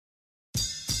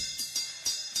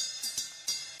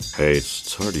Hey,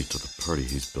 it's Tardy to the party.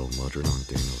 He's Bill Mudrin on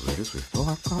Daniel Raiders with Bill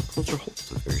Pop Culture Holds,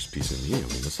 a very piece of me. I mean,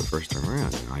 this is the first time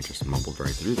around, and I just mumbled right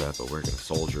through that, but we're going to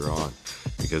soldier on.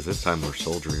 Because this time we're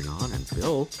soldiering on, and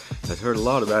Bill has heard a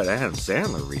lot about Adam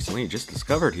Sandler recently. He just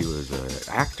discovered he was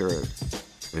an actor,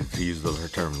 to use the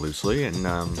term loosely,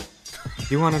 and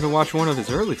he wanted to watch one of his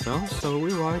early films, so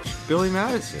we watched Billy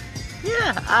Madison.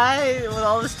 Yeah, with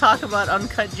all this talk about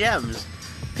Uncut Gems,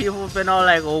 people have been all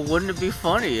like, oh, wouldn't it be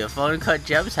funny if Uncut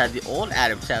Gems had the old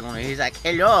Adam Sandler? And he's like,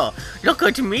 hello, look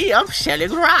at me, I'm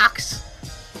selling rocks.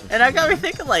 And that got me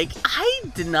thinking, like, I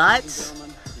did not...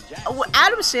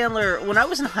 Adam Sandler, when I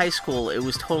was in high school, it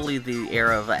was totally the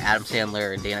era of Adam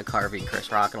Sandler and Dana Carvey,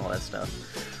 Chris Rock, and all that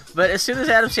stuff. But as soon as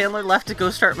Adam Sandler left to go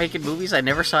start making movies, I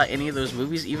never saw any of those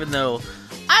movies, even though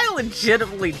I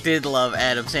legitimately did love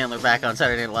Adam Sandler back on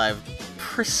Saturday Night Live.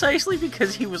 Precisely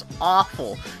because he was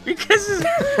awful. Because he never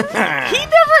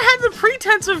had the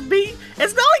pretense of being...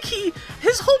 It's not like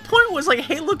his whole point was like,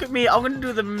 hey, look at me, I'm going to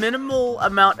do the minimal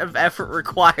amount of effort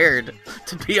required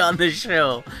to be on this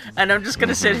show. And I'm just going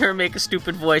to sit here and make a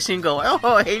stupid voice and go, oh,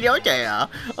 hello there.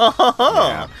 Oh,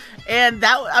 yeah. And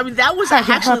that was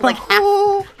actually like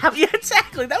half yeah,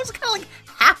 exactly. That was kind of like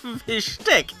half of his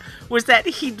shtick, was that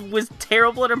he was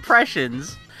terrible at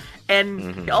impressions.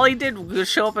 And all he did was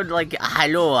show up and like,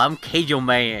 hello, I'm Cajun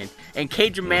Man. And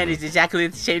Cajun Man is exactly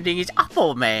the same thing as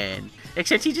Apple Man.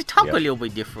 Except he just talk a little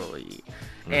bit differently.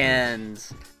 And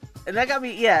that got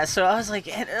me, yeah, so I was like,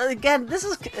 and again, this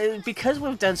is, because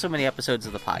we've done so many episodes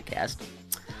of the podcast,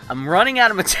 I'm running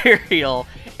out of material,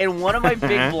 and one of my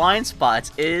big blind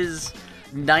spots is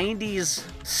 90s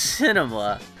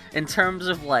cinema in terms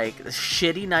of like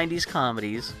shitty 90s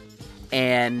comedies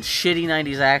and shitty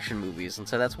 90s action movies, and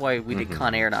so that's why we did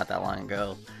Con Air not that long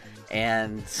ago.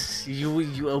 And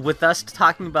you with us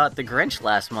talking about The Grinch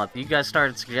last month, you guys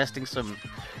started suggesting some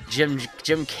Jim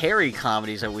Carrey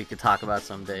comedies that we could talk about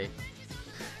someday.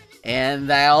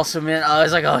 And I also meant, I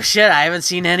was like, oh shit, I haven't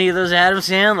seen any of those Adam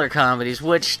Sandler comedies,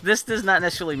 which this does not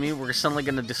necessarily mean we're suddenly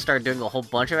going to just start doing a whole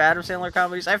bunch of Adam Sandler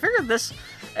comedies. I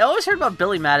always heard about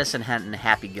Billy Madison and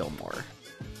Happy Gilmore.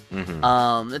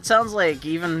 It sounds like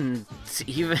even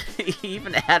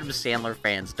Adam Sandler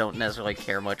fans don't necessarily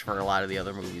care much for a lot of the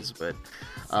other movies, but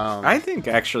I think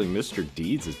actually Mr.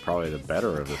 Deeds is probably the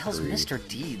better of the three. What the hell's Mr.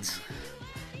 Deeds?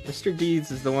 Mr.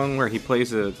 Deeds is the one where he plays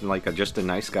just a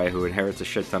nice guy who inherits a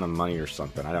shit ton of money or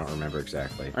something. I don't remember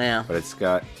exactly. Yeah. But it's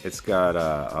got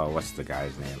what's the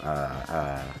guy's name?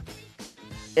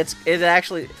 It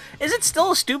actually, is it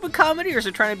still a stupid comedy, or is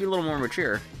it trying to be a little more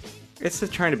mature? It's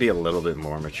trying to be a little bit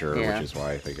more mature, which is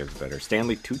why I think it's better.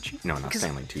 Stanley Tucci? No, not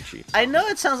Stanley Tucci. I know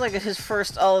it sounds like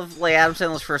all of Adam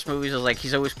Sandler's first movies was like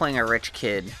he's always playing a rich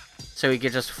kid, so he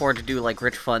could just afford to do like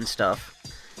rich fun stuff.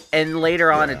 And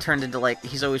later on, it turned into like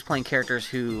he's always playing characters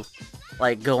who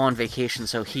like go on vacation,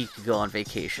 so he could go on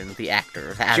vacation. The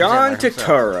actor, John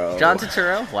Turturro. John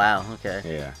Turturro? Wow. Okay.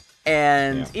 Yeah.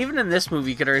 And even in this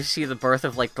movie, you could already see the birth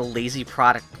of like the lazy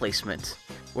product placement,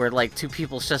 where like two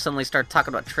people just suddenly start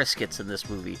talking about Triscuits in this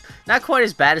movie. Not quite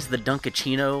as bad as the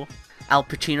Dunkachino, Al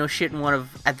Pacino shit in one of...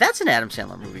 That's an Adam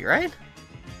Sandler movie, right?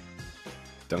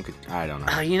 I don't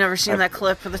know. You never seen that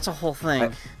clip? That's a whole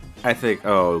thing. I think...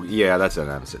 Oh, yeah, that's an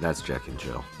Adam Sandler. That's Jack and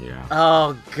Jill. Yeah.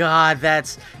 Oh, God,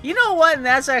 that's... You know what? And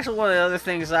that's actually one of the other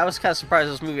things. I was kind of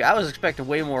surprised with this movie. I was expecting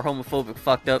way more homophobic,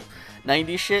 fucked up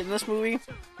 90s shit in this movie.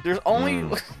 There's only...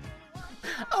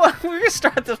 Oh, we're gonna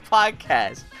start this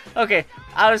podcast. Okay,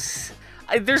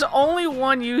 there's only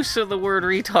one use of the word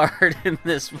retard in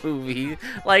this movie.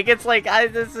 Like, it's like,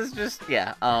 this is just,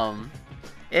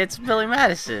 it's Billy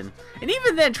Madison. And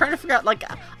even then, trying to figure out, like,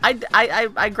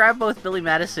 I grabbed both Billy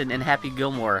Madison and Happy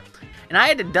Gilmore, and I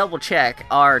had to double check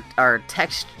our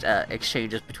text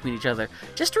exchanges between each other,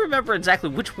 just to remember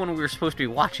exactly which one we were supposed to be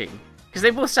watching. Because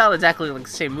they both sound exactly like the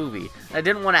same movie. And I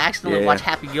didn't want to accidentally watch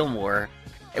Happy Gilmore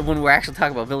when we're actually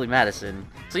talking about Billy Madison.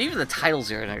 So even the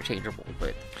titles are interchangeable,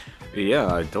 but...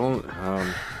 Yeah, I don't...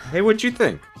 Hey, what'd you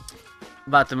think?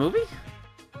 About the movie?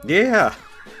 Yeah.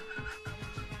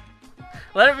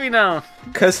 Let it be known.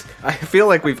 Because I feel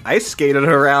like we've ice skated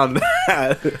around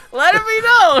that. Let it be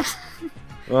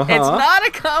known! It's not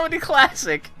a comedy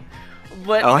classic,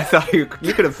 but... Oh, I thought you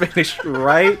could have finished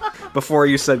right before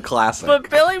you said classic. But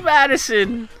Billy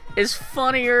Madison is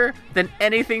funnier than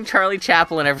anything Charlie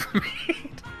Chaplin ever made.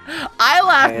 I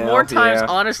laughed more times,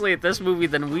 honestly, at this movie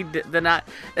than we did. How many?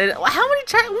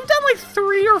 We've done like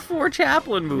 3 or 4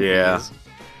 Chaplin movies. Yeah.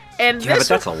 And but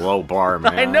that's a low bar,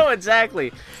 man. I know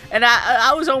exactly. And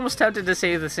I was almost tempted to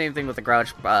say the same thing with the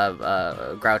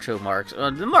Groucho Marx,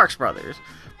 the Marx Brothers.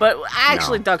 But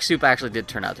actually, No. Duck Soup actually did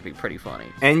turn out to be pretty funny.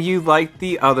 And you like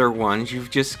the other ones.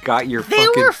 You've just got your They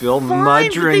fucking were Bill fine, but they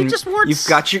Mudrin. just weren't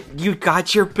You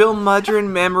got your Bill Mudrin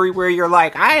memory where you're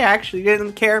like, I actually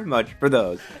didn't care much for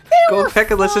those. Go were back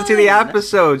and listen to the fine.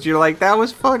 episodes. You're like, that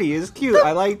was funny. It's cute.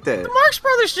 I liked it. The Marx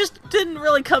Brothers just didn't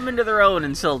really come into their own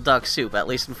until Duck Soup, at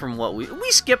least from what we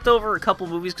skipped over a couple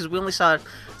movies because we only saw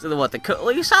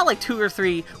we saw like 2 or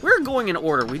 3. We were going in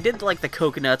order. We did like the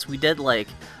Coconuts. We did like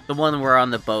the one where we're on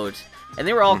the boat. And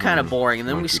they were all kind of boring, and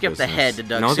then we Monkey skipped business. ahead to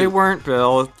Duck No, Soup. they weren't,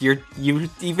 Bill. You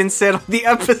even said on the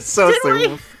episodes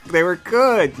Did we? they were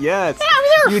good. Yes. Yeah, I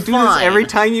mean, they were you do this fine. every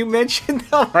time you mention them.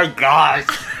 Oh my gosh.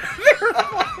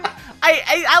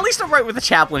 I at least I'm right with the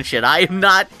Chaplin shit. I am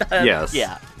not. Yes.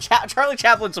 Yeah. Charlie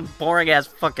Chaplin's some boring ass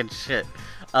fucking shit.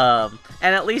 And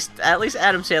at least Adam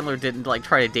Sandler didn't like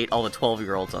try to date all the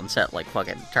 12-year-olds on set like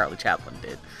fucking Charlie Chaplin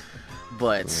did.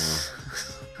 But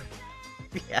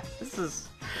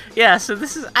yeah, so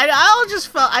this is I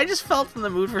just felt in the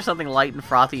mood for something light and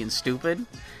frothy and stupid.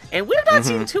 And we have not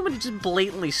seen too many just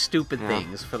blatantly stupid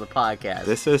things for the podcast.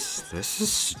 This is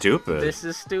stupid. This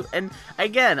is stupid. And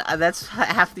again, that's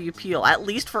half the appeal, at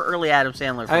least for early Adam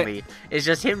Sandler for me. It's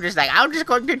just him just like, I'm just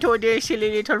going to do a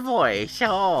silly little voice.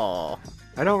 Oh.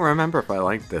 I don't remember if I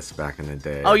liked this back in the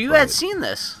day. Oh, you but- had seen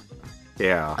this?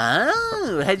 Yeah.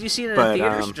 Oh, had you seen it But, in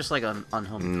theaters or just like on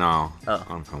home? No. Oh,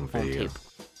 On home home video. tape.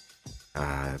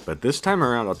 But this time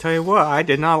around, I'll tell you what, I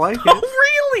did not like it. Oh,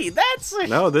 really? That's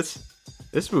No, this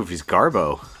movie's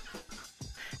Garbo.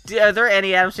 Are there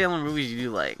any Adam Sandler movies you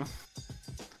do like?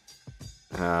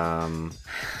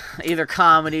 Either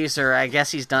comedies or I guess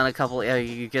he's done a couple.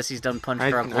 I guess he's done Punch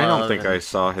Drunk Love. I don't think I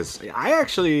saw his. I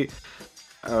actually,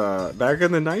 back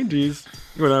in the '90s,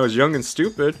 when I was young and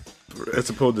stupid, as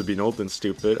opposed to being old and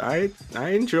stupid, I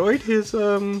enjoyed his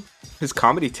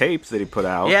comedy tapes that he put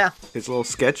out. Yeah. His little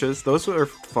sketches. Those were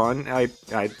fun. I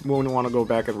wouldn't want to go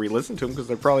back and re-listen to them because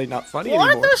they're probably not funny Well,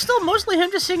 aren't anymore. those still mostly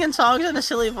him just singing songs in a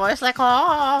silly voice like,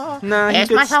 oh, Nah, he it's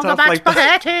did my song stuff about like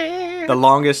that. spaghetti. The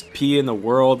longest pee in the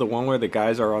world, the one where the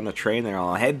guys are on the train, they're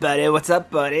all, "Hey buddy, what's up,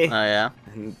 buddy?" Oh, yeah.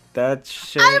 And that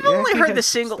shit. I've yeah, only he heard had the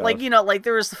single, stuff. like, you know, like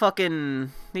there was the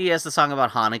fucking, he has the song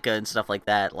about Hanukkah and stuff like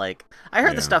that. Like, I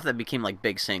heard the Yeah. stuff that became like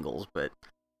big singles, but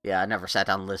yeah, I never sat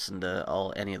down and listened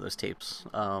to any of those tapes.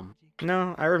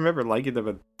 No, I remember liking them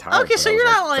at the time. Okay, but so I was,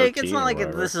 you're not like, 13 it's or not like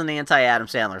whatever. this is an anti-Adam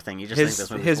Sandler thing. You just think his this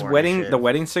movie's his boring as wedding, shit. the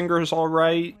wedding singer is all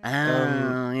right.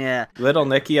 Oh, yeah. Little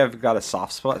Nicky, I've got a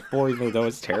soft spot for, even though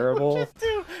it's terrible.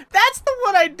 Dude, that's the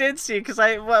one I did see because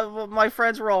my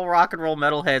friends were all rock and roll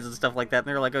metalheads and stuff like that, and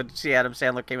they were like, "Oh, did you see Adam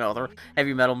Sandler came out with a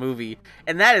heavy metal movie?"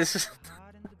 And that is,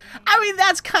 I mean,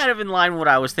 that's kind of in line with what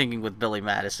I was thinking with Billy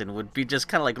Madison. Would be just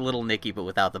kind of like Little Nicky, but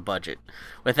without the budget,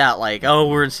 without like, oh,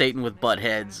 we're in Satan with butt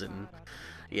heads and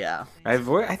yeah. I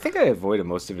think I avoided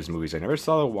most of his movies. I never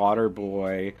saw The Water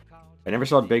Boy. I never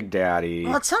saw Big Daddy.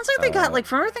 Well, it sounds like they got like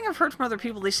from everything I've heard from other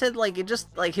people, they said like it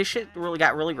just like his shit really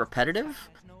got really repetitive.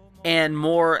 And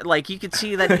more like you could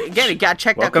see that again. It got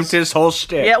checked out. Welcome 'cause- to his whole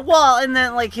shtick. Yeah, well, and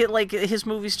then like his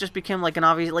movies just became like an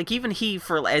obvious like even he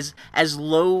for as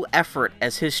low effort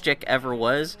as his shtick ever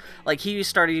was, like he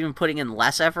started even putting in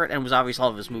less effort and was obvious all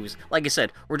of his movies. Like I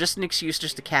said, were just an excuse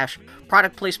just to cash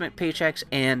product placement paychecks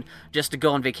and just to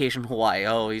go on vacation in Hawaii.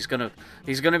 Oh, he's gonna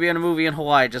be in a movie in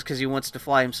Hawaii just because he wants to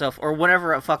fly himself or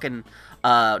whenever a fucking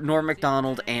Norm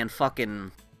Macdonald and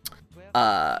fucking.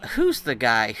 Who's the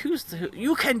guy?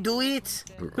 You can do it.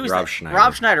 Who's Rob that? Schneider.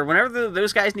 Rob Schneider. Whenever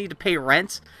those guys need to pay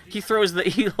rent,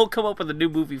 he'll come up with a new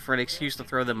movie for an excuse to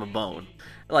throw them a bone.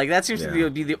 Like that seems to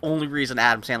be the only reason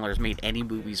Adam Sandler has made any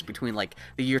movies between like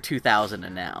the year 2000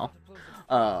 and now.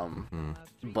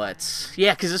 But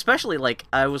yeah, because especially like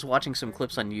I was watching some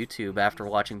clips on YouTube after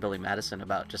watching Billy Madison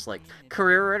about just like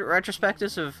career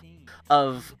retrospectives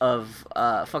of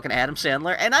fucking Adam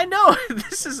Sandler, and I know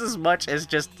this is as much as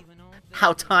just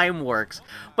how time works,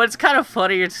 but it's kind of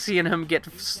funnier seeing him get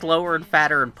slower and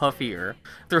fatter and puffier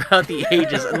throughout the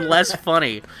ages and less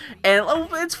funny. And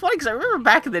it's funny because I remember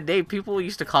back in the day people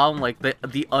used to call him like the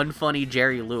unfunny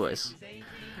Jerry Lewis,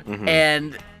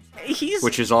 and he's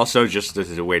Which is also just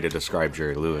a way to describe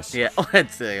Jerry Lewis. yeah,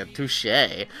 that's touche.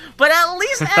 But at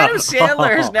least Adam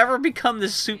Sandler has never become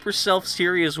this super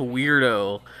self-serious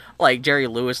weirdo like Jerry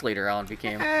Lewis later on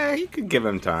became. You could give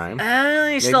him time.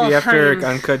 He still, Maybe after I mean,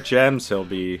 Uncut Gems, he'll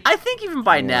be. I think even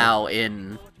by now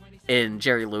in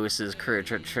Jerry Lewis's career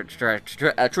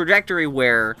trajectory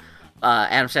where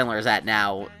Adam Sandler is at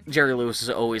now, Jerry Lewis is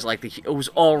always like it was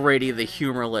already the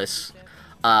humorless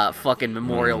fucking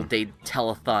Memorial Day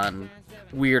telethon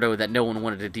weirdo that no one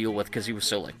wanted to deal with because he was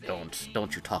so like,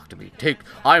 don't you talk to me.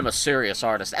 I'm a serious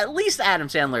artist. At least Adam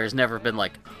Sandler has never been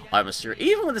like, I'm a serious...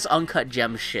 Even with this Uncut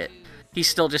Gems shit, he's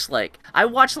still just like... I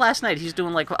watched last night, he's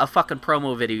doing like a fucking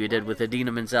promo video he did with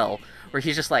Idina Menzel, where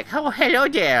he's just like, oh, hello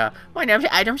there, my name's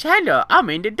Adam Sandler, I'm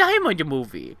in the Diamond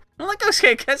movie. I'm like,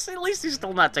 okay, guess at least he's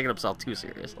still not taking himself too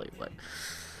seriously, but...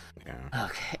 Yeah.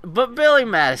 Okay, but Billy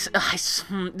Madison,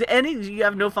 you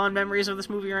have no fond memories of this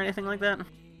movie or anything like that?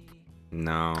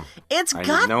 No.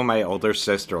 I know my older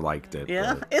sister liked it.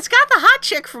 Yeah, but... it's got the hot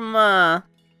chick from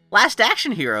Last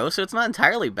Action Hero, so it's not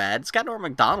entirely bad. It's got Norm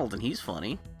Macdonald, and he's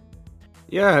funny.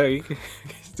 Yeah, you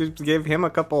give him a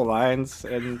couple lines,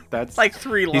 and that's like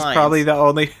 3 lines. He's probably the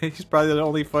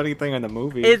only funny thing in the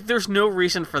movie. There's no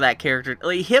reason for that character,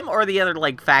 like him or the other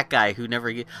like fat guy who never.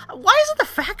 Why isn't the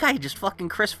fat guy just fucking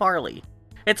Chris Farley?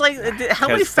 It's like, how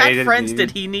many fat friends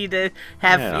did he need to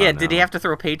have? Yeah, did he have to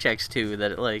throw paychecks to?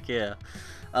 That like, yeah.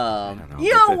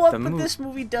 You know what? But this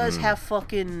movie does have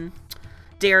fucking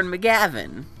Darren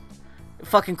McGavin.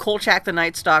 Fucking Kolchak the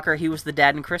Night Stalker, he was the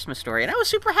dad in Christmas Story, and I was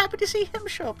super happy to see him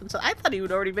show up. And so I thought he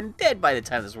would already been dead by the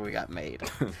time this movie got made.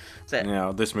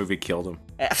 No, this movie killed him.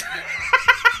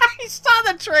 He saw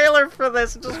the trailer for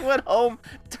this and just went home,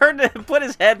 turned it, and put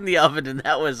his head in the oven, and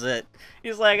that was it.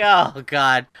 He's like, oh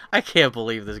god, I can't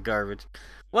believe this garbage.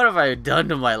 What have I done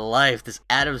to my life? This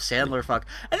Adam Sandler fuck.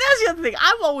 And that's the other thing.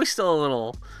 I'm always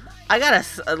still I got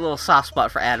a little soft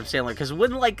spot for Adam Sandler because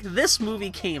when like this movie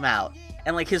came out.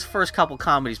 And, like, his first couple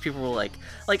comedies, people were like,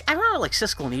 I remember, like,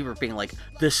 Siskel and Ebert being like,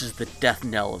 this is the death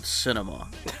knell of cinema.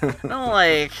 And I'm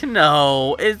like,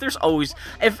 no, there's always,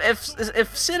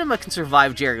 if cinema can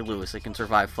survive Jerry Lewis, it can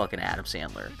survive fucking Adam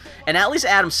Sandler. And at least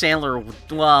Adam Sandler,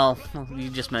 well, you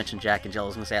just mentioned Jack and Jill, I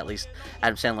was gonna say at least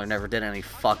Adam Sandler never did any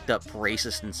fucked up,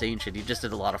 racist, insane shit. He just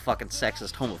did a lot of fucking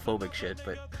sexist, homophobic shit,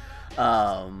 but,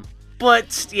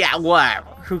 yeah, whatever,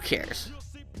 who cares?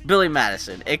 Billy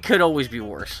Madison, it could always be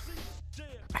worse.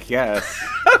 I guess.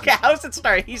 Okay, how's it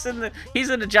start? He's in a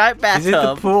giant bathtub. He's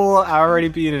in the pool, already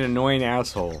being an annoying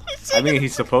asshole.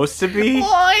 He's supposed to be.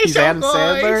 He's Adam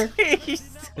Sandler.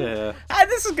 Yeah.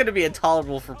 This is gonna be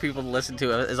intolerable for people to listen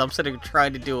to as I'm sitting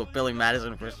trying to do a Billy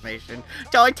Madison impersonation.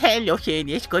 Don't tell your kid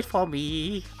it's good for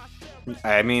me.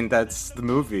 I mean, that's the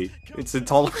movie. It's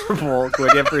intolerable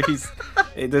whenever he's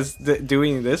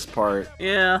doing this part.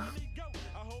 Yeah.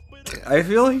 I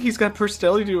feel like he's got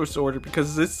personality disorder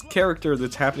because this character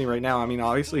that's happening right now, I mean,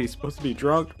 obviously he's supposed to be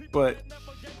drunk, but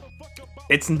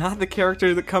it's not the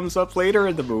character that comes up later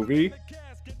in the movie.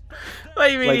 What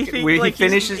do you mean? Like,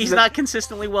 he's not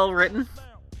consistently well written?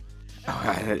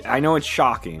 Oh, I know it's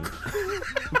shocking,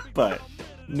 but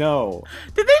no.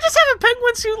 Did they just have a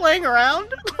penguin suit laying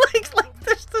around?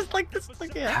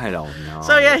 Yeah. I don't know.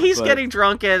 So yeah, he's getting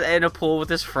drunk in a pool with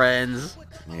his friends.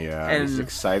 Yeah, and he's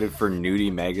excited for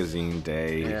Nudie Magazine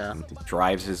Day. Yeah. He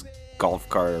drives his golf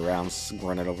cart around,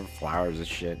 running over flowers and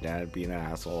shit, Dad being an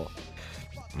asshole.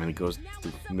 And he goes to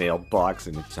the mailbox,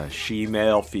 and it's a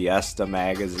She-Male Fiesta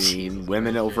magazine,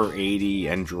 women over 80,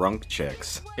 and drunk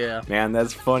chicks. Yeah. Man,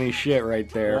 that's funny shit right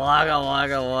there. Wagga,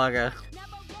 wagga, wagga.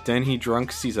 Then he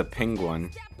drunk sees a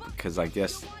penguin, because I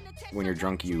guess when you're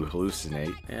drunk you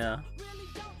hallucinate. Yeah.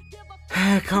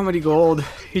 Comedy gold.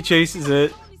 He chases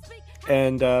it.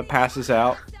 And passes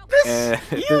out.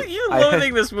 You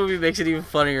loathing this movie makes it even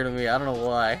funnier to me. I don't know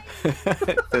why.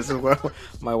 This is what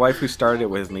my wife, who started it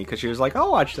with me, because she was like,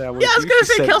 "I'll watch that with you." Yeah, I was gonna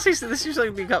say Kelsey's. This usually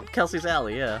become Kelsey's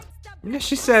alley. Yeah. Yeah,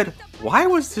 she said, "Why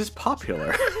was this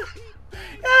popular?"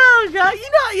 Oh god,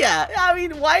 yeah. I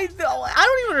mean, why? I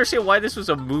don't even understand why this was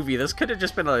a movie. This could have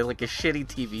just been like a shitty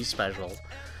TV special.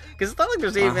 Because it's not like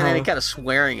there's even any kind of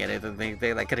swearing in it.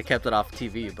 They could have kept it off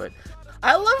TV, but.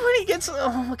 I love when he gets.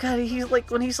 Oh my god,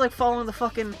 when he's following the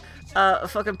fucking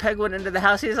penguin into the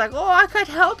house. He's like, "Oh, I could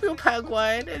help you,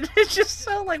 penguin." And it's just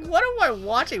so like, what am I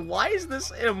watching? Why is this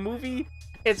in a movie?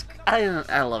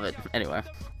 I love it. Anyway,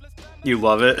 you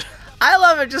love it. I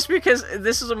love it just because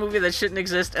this is a movie that shouldn't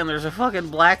exist, and there's a fucking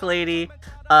black lady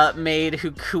maid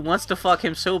who wants to fuck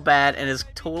him so bad and is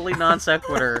totally non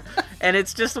sequitur, and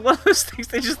it's just one of those things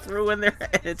they just threw in there,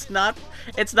 and it's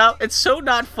so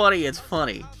not funny. It's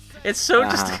funny. It's so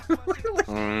just...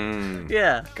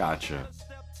 Yeah. Gotcha.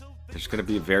 There's going to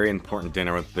be a very important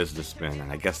dinner with businessmen,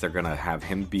 and I guess they're going to have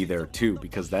him be there too,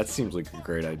 because that seems like a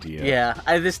great idea.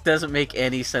 Yeah, this doesn't make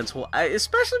any sense.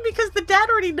 Especially because the dad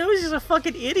already knows he's a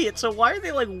fucking idiot, so why are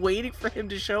they, waiting for him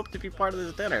to show up to be part of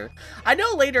this dinner? I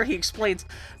know later he explains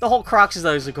the whole crux is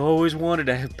that he's like, I always wanted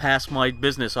to pass my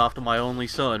business off to my only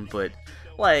son, but,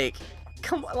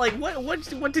 come on,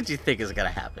 what did you think is going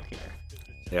to happen here?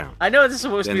 Yeah. I know this is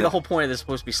supposed to be the whole point of this, is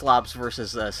supposed to be slobs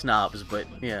versus snobs, but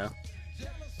yeah.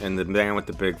 And the man with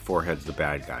the big forehead's the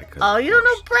bad guy. Oh, you don't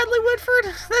know Bradley Whitford?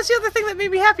 That's the other thing that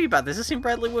made me happy about this. I've seen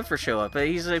Bradley Whitford show up.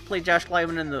 He played Josh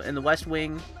Lyman in the West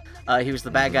Wing. He was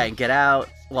the bad guy in Get Out.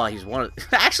 Well, he's one of...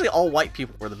 Actually, all white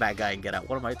people were the bad guy in Get Out.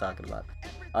 What am I talking about?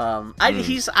 And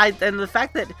the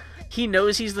fact that he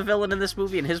knows he's the villain in this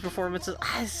movie and his performances...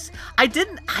 I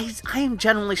am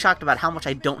genuinely shocked about how much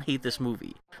I don't hate this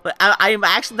movie. But I am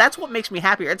actually... That's what makes me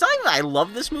happier. It's not even that I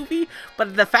love this movie,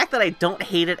 but the fact that I don't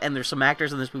hate it and there's some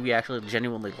actors in this movie I actually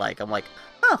genuinely like, I'm like,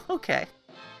 oh, okay.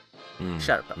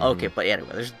 Shut up. Mm-hmm. Okay, but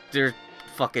anyway, there's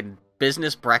fucking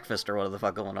business breakfast or whatever the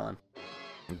fuck going on.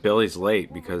 Billy's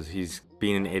late because he's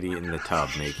being an idiot in the tub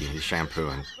making his shampoo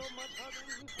and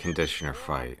conditioner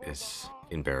fight. It's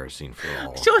embarrassing for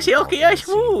all.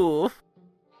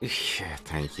 Yeah,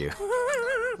 thank you.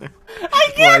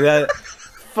 I get Boy, that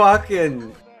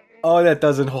fucking... Oh, that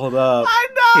doesn't hold up. I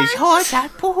know.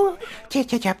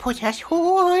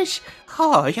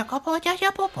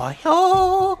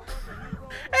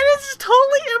 And it's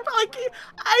totally like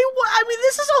I mean,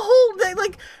 this is a whole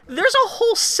like there's a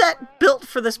whole set built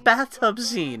for this bathtub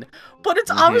scene, but it's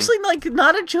obviously like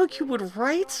not a joke you would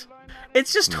write.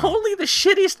 It's just totally the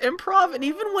shittiest improv, and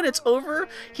even when it's over,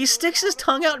 he sticks his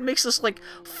tongue out and makes this like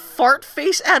fart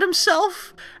face at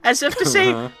himself, as if to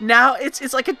say, "Now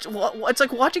it's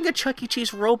like watching a Chuck E.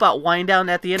 Cheese robot wind down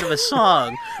at the end of a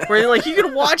song, where like you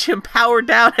can watch him power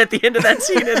down at the end of that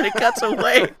scene, and it cuts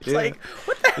away. It's like,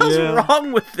 what the hell's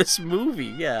wrong with this movie?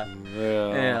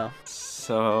 Yeah.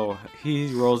 So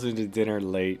he rolls into dinner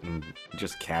late and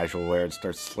just casual wear and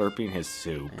starts slurping his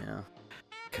soup. Yeah.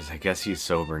 Because I guess he's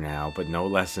sober now, but no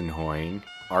less annoying.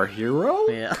 Our hero?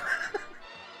 Yeah.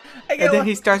 And then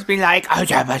he starts being like, and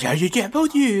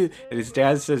his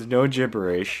dad says no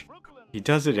gibberish. He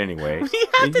does it anyway. You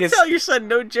have to tell your son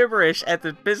no gibberish at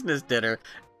the business dinner.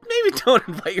 Maybe don't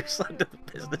invite your son to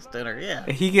the business dinner, yeah.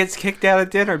 He gets kicked out of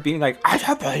dinner being like, it's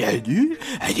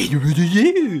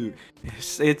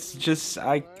just,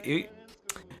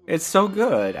 it's so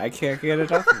good. I can't get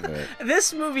enough of it.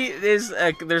 This movie is,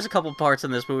 there's a couple parts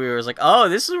in this movie where it's like, oh,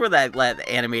 this is where that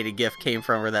animated GIF came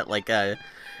from, where that, like,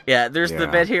 there's the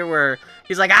bit here where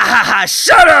he's like,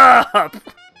 shut up!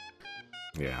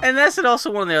 Yeah. And that's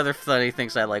also one of the other funny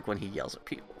things I like when he yells at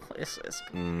people.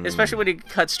 Especially when he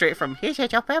cuts straight from, yeah,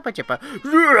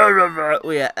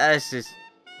 that's just,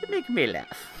 it makes me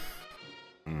laugh.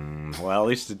 Well, at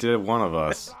least it did one of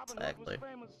us. Exactly.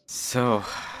 So,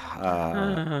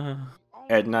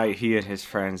 at night, he and his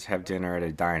friends have dinner at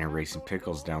a diner, racing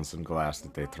pickles down some glass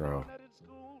that they throw.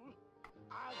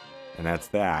 And that's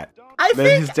that.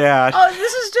 His dad. Oh,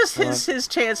 this is just his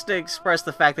chance to express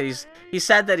the fact that he's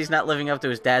sad that he's not living up to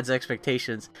his dad's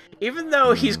expectations, even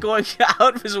though he's going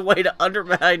out of his way to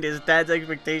undermine his dad's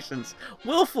expectations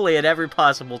willfully at every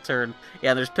possible turn.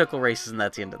 Yeah, there's pickle races, and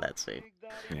that's the end of that scene.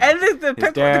 Yeah. And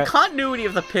the continuity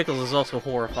of the pickles is also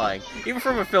horrifying. Even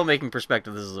from a filmmaking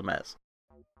perspective, this is a mess.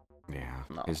 Yeah.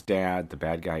 No. His dad, the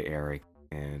bad guy Eric,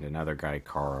 and another guy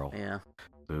Carl. Yeah.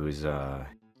 Who's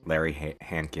Larry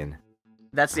Hankin.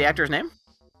 That's the actor's name?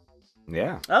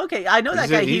 Yeah. Okay, I know that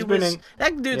guy.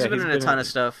 That dude's been in a ton of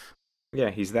stuff. Yeah,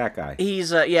 he's that guy.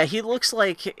 He's he looks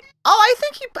like I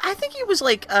think he was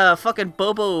like fucking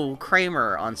Bobo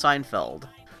Kramer on Seinfeld.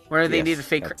 Where they needed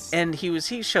fake, and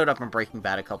he showed up in Breaking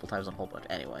Bad a couple times on a whole bunch.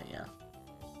 Anyway,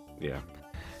 yeah.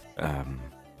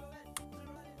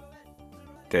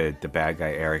 The bad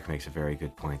guy Eric makes a very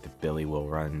good point that Billy will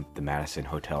run the Madison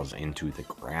hotels into the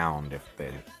ground if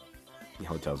the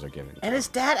hotels are given. And his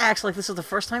dad acts like this is the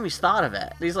first time he's thought of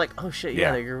it. He's like, "Oh shit,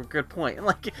 yeah, you're a good point."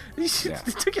 Like,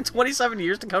 it took you 27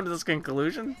 years to come to this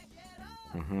conclusion.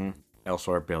 Mm-hmm.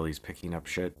 Elsewhere, Billy's picking up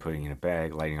shit, putting it in a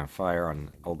bag, lighting on fire. An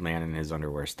old man in his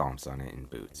underwear stomps on it in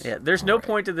boots. Yeah, there's no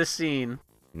point to this scene.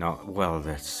 No, well,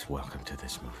 that's welcome to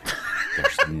this movie.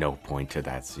 There's no point to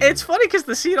that scene. It's funny because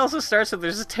the scene also starts with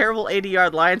there's a terrible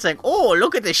 80-yard line saying, "Oh,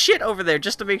 look at the shit over there,"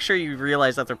 just to make sure you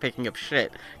realize that they're picking up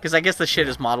shit. Because I guess the shit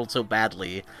is modeled so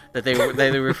badly that they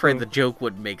were afraid the joke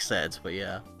wouldn't make sense. But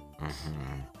yeah.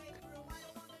 Mm-hmm.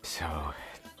 So.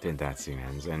 Then that scene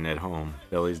ends, and at home,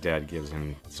 Billy's dad gives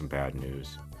him some bad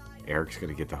news. Eric's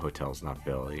gonna get the hotels, not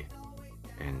Billy.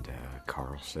 And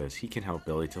Carl says he can help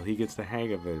Billy till he gets the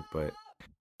hang of it, but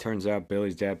turns out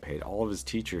Billy's dad paid all of his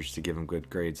teachers to give him good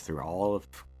grades through all of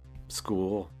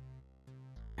school.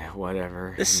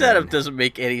 Whatever. The setup doesn't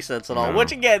make any sense at all.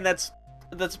 Which again, that's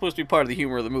supposed to be part of the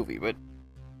humor of the movie, but.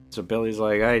 So Billy's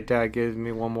like, "Hey, Dad, give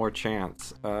me one more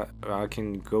chance. I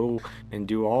can go and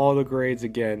do all the grades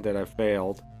again that I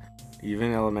failed.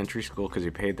 Even elementary school, because he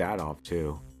paid that off,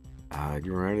 too.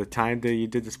 You remember the time that you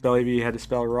did the spelling bee? You had to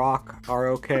spell rock,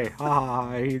 R-O-K.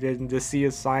 He didn't. The C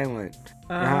is silent.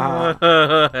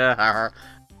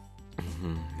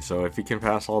 So if he can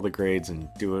pass all the grades and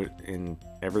do it in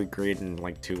every grade in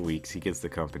like 2 weeks, he gets the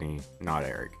company, not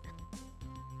Eric.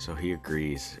 So he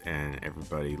agrees, and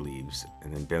everybody leaves.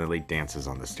 And then Bentley dances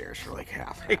on the stairs for like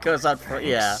half. It goes on for,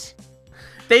 yeah.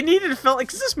 They needed to film,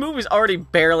 because this movie's already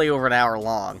barely over an hour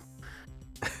long.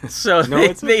 So no,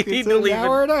 they need to leave. It's an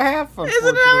hour and a half. Is it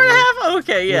an hour and a half?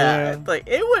 Okay, yeah. Like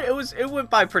it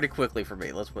went by pretty quickly for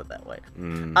me. Let's put it that way.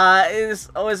 Is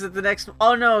it the next?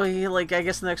 Oh no, I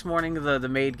guess the next morning the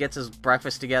maid gets his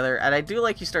breakfast together, and I do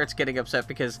like he starts getting upset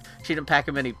because she didn't pack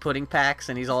him any pudding packs,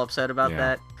 and he's all upset about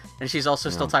that. And she's also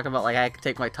still talking about like I could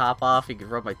take my top off, he could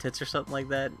rub my tits or something like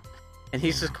that, and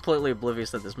he's just completely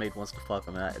oblivious that this maid wants to fuck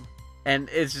him. And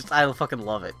it's just I fucking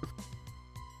love it.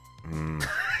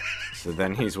 So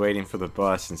then he's waiting for the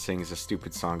bus and sings a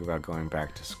stupid song about going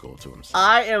back to school to himself.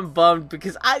 I am bummed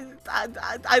because I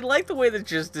like the way that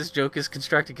just this joke is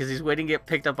constructed because he's waiting to get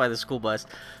picked up by the school bus.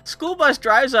 School bus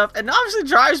drives up and obviously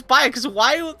drives by because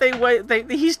why would they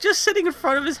wait? He's just sitting in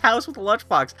front of his house with a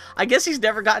lunchbox. I guess he's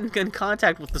never gotten in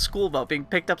contact with the school about being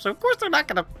picked up, so of course they're not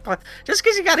gonna. Just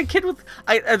because you got a kid with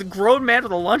a grown man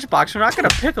with a lunchbox, they're not gonna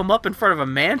pick him up in front of a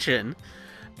mansion.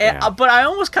 But I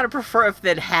almost kind of prefer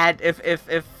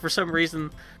if for some reason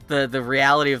the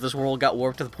reality of this world got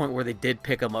warped to the point where they did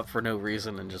pick him up for no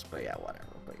reason and just, whatever.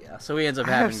 But yeah, so he ends up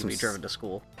having to be driven to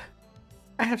school.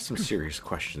 I have some serious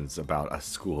questions about a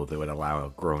school that would allow a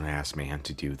grown-ass man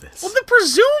to do this. Well,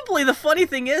 presumably the funny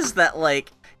thing is that,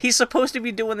 like, he's supposed to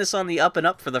be doing this on the up and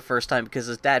up for the first time because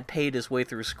his dad paid his way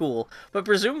through school. But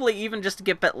presumably, even just to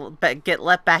get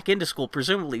let back into school,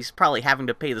 presumably he's probably having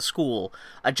to pay the school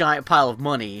a giant pile of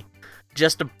money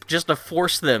just to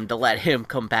force them to let him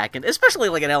come back in, especially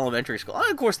like in elementary school. And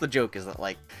of course, the joke is that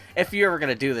like if you're ever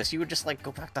gonna do this, you would just like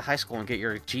go back to high school and get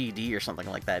your GED or something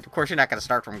like that. Of course, you're not gonna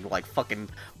start from like fucking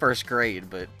first grade,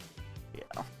 but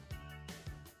yeah.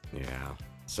 Yeah.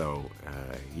 So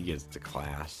he gets to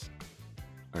class.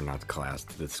 Or not class,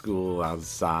 to the school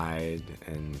outside,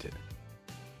 and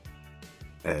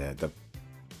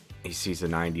he sees a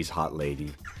 90s hot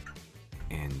lady,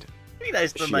 and be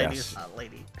nice to the 90s hot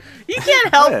lady. You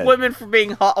can't help women from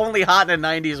being only hot in a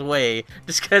 90s way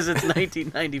just because it's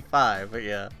 1995, but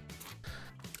yeah.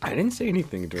 I didn't say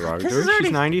anything derogatory. She's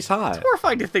 90s hot. It's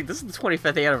horrifying to think this is the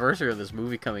 25th anniversary of this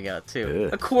movie coming out, too.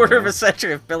 A quarter of a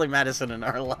century of Billy Madison in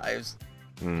our lives.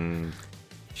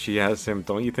 She asks him,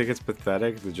 don't you think it's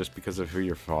pathetic that just because of who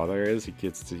your father is, you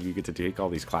get to take all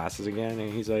these classes again?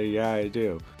 And he's like, yeah, I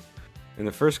do. In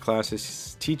the first class,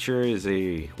 his teacher is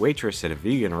a waitress at a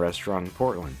vegan restaurant in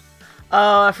Portland.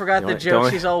 Oh, I forgot the joke.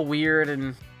 She's all weird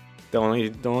and... The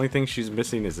only thing she's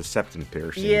missing is a septum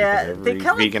piercing. Yeah, every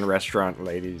vegan restaurant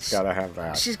lady's gotta have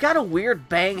that. She's got a weird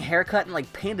bang haircut and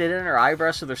like painted in her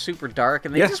eyebrows so they're super dark,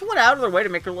 and they just went out of their way to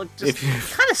make her look just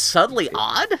kind of subtly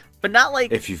odd, but not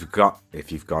like. If you've gone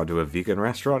to a vegan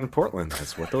restaurant in Portland,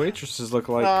 that's what the waitresses look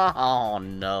like. Oh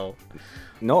no.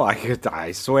 No,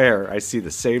 I swear I see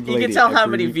the same lady. You can tell how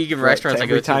many vegan restaurants I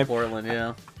go to in Portland.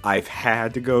 Yeah. I've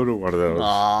had to go to one of those.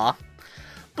 Aww.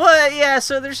 But yeah,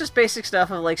 so there's just basic stuff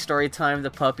of like story time.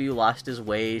 The puppy who lost his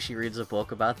way. She reads a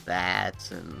book about that,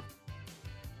 and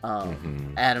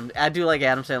Adam. I do like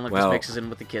Adam Sandler just mixes in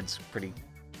with the kids pretty.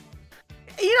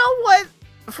 You know what?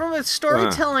 From a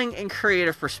storytelling and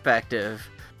creative perspective,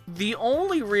 the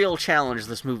only real challenge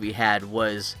this movie had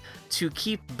was to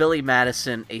keep Billy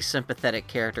Madison a sympathetic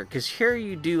character. Because here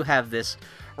you do have this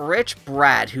rich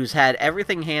brat who's had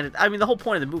everything handed. I mean, the whole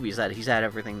point of the movie is that he's had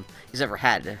everything he's ever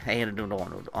had handed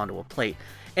onto a plate,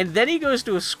 and then he goes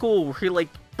to a school where he like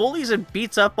bullies and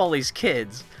beats up all these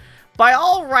kids. By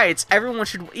all rights, everyone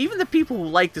should, even the people who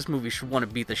like this movie, should want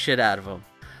to beat the shit out of him.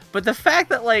 But the fact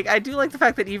that like I do like the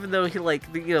fact that even though he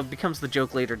like becomes the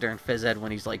joke later during phys ed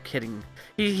when he's like kidding,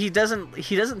 he doesn't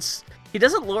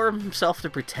lower himself to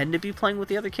pretend to be playing with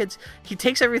the other kids. He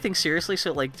takes everything seriously,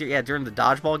 so like during the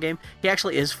dodgeball game, he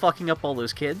actually is fucking up all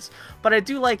those kids. But I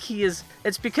do like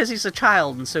it's because he's a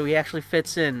child, and so he actually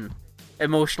fits in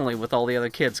emotionally with all the other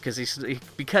kids because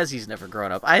he's never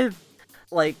grown up. I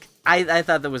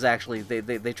thought that was actually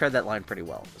they tread that line pretty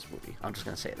well in this movie. I'm just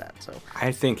gonna say that. So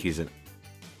I think he's an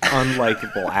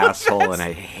unlikable asshole, and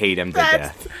I hate him to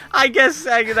death. I guess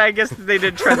they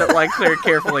didn't tread that line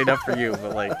carefully enough for you,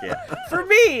 but like, yeah, for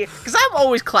me, because I'm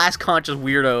always class conscious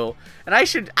weirdo, and I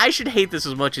should hate this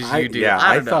as much as you do. Yeah,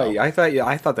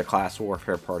 I thought the class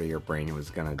warfare part of your brain was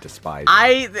gonna despise.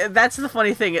 That's the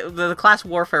funny thing. The class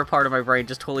warfare part of my brain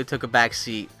just totally took a back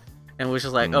seat and was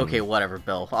just like, okay, whatever,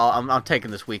 Bill. I'm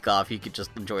taking this week off. You could just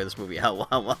enjoy this movie how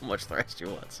much the rest you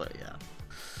want. So yeah.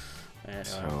 Anyway.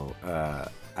 So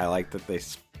I like that the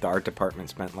art department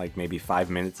spent like maybe 5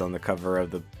 minutes on the cover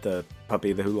of the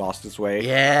puppy who lost his way.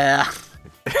 Yeah.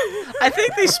 I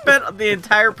think they spent the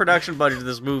entire production budget of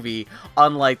this movie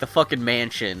on like the fucking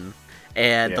mansion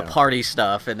and the party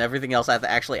stuff, and everything else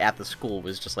actually at the school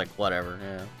was just like whatever.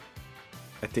 Yeah.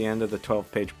 At the end of the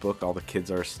 12-page book, all the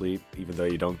kids are asleep, even though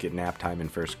you don't get nap time in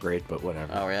first grade, but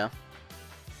whatever. Oh, yeah?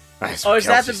 That's is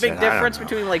that the big said. difference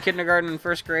between, like, kindergarten and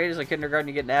first grade? Is like kindergarten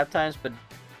you get nap times, but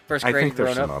first grade I think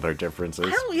there's grown some up? other differences.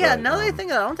 Now that I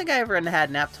think of it, I don't think I ever had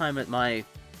nap time at my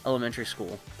elementary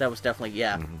school. That was definitely,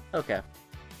 okay.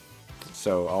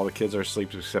 So all the kids are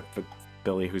asleep except for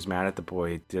Billy, who's mad at the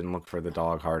boy. He didn't look for the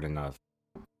dog hard enough.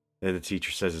 Then the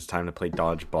teacher says it's time to play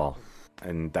dodgeball.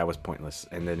 And that was pointless.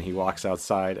 And then he walks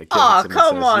outside. Oh,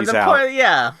 come on.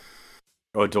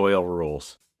 O'Doyle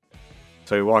rules.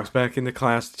 So he walks back into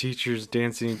class. The teacher's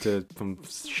dancing to some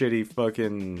shitty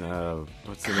fucking...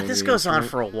 what's the name this goes on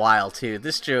for a while, too.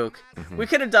 This joke. We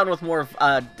could have done with more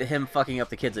of him fucking up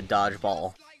the kids at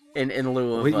dodgeball. In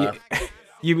lieu of...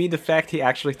 You mean the fact he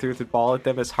actually threw the ball at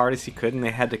them as hard as he could and they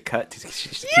had to cut to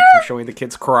keep from showing the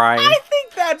kids crying? I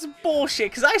think that's bullshit,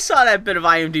 because I saw that bit of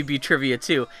IMDb trivia,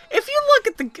 too. If you look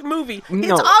at the movie,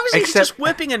 it's obviously just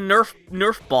whipping a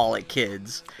Nerf ball at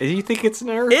kids. Do you think it's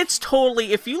Nerf? It's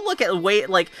totally, if you look at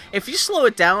if you slow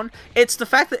it down, it's the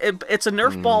fact that it's a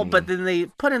Nerf ball, but then they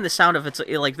put in the sound of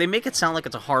they make it sound like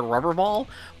it's a hard rubber ball,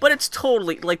 but it's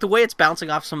totally, like, the way it's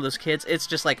bouncing off some of those kids, it's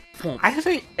just like, boom. I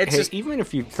think, even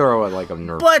if you throw it like a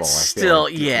Nerf but ball, still,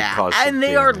 and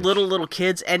they are little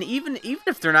kids, and even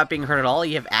if they're not being hurt at all,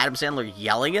 you have Adam Sandler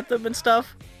yelling at them and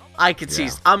stuff. I could see.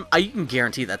 You can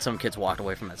guarantee that some kids walked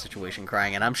away from that situation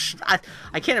crying, and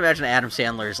I can't imagine Adam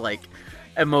Sandler's like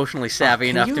emotionally savvy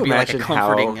enough to be like a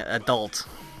comforting adult.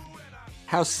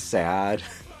 How sad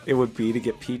it would be to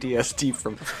get PTSD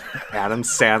from Adam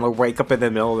Sandler. Wake up in the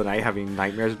middle of the night having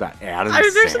nightmares about Adam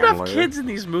Sandler. There's enough kids in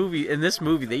this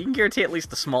movie that you can guarantee at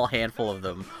least a small handful of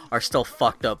them are still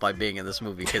fucked up by being in this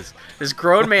movie, because this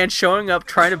grown man showing up,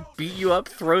 trying to beat you up,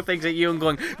 throw things at you, and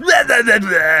going blah, blah, blah,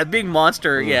 blah, big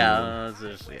monster.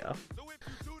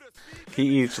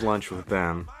 He eats lunch with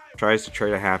them, tries to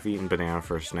trade a half-eaten banana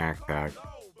for a snack pack.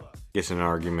 Gets in an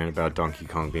argument about Donkey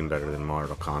Kong being better than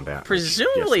Mortal Kombat.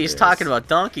 Presumably he's talking about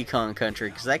Donkey Kong Country,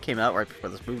 because that came out right before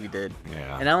this movie did.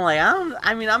 Yeah. And I'm like,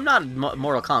 I'm not a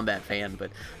Mortal Kombat fan,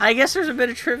 but I guess there's a bit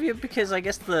of trivia, because I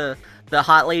guess the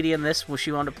hot lady in this,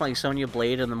 she wound up playing Sonya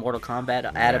Blade in the Mortal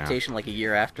Kombat adaptation like a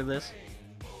year after this.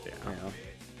 Yeah.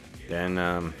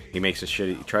 Then he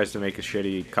tries to make a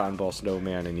shitty cotton ball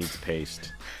snowman and needs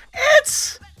paste.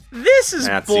 This is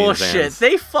bullshit.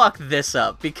 They fucked this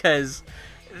up, because...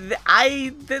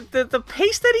 The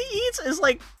paste that he eats is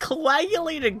like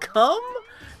coagulated cum?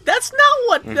 That's not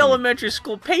what elementary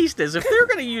school paste is. If they're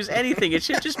gonna use anything, it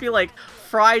should just be like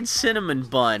fried cinnamon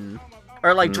bun.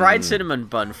 Or like dried cinnamon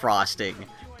bun frosting.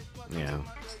 Yeah.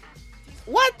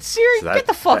 What? Siri, get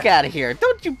the fuck out of here.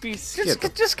 Don't you be... Just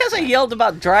because I yelled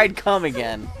about dried cum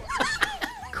again.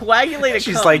 Coagulated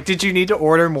She's cum. like, did you need to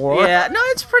order more? Yeah, no,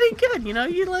 it's pretty good. You know,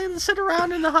 you like sit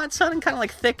around in the hot sun and kind of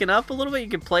like thicken up a little bit. You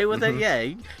can play with it. Yeah,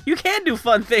 you can do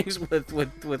fun things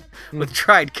with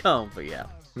dried cum, but yeah.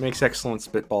 Makes excellent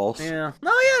spitballs. Yeah.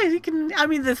 No, yeah, you can. I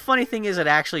mean, the funny thing is,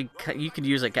 you can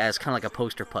use it as kind of like a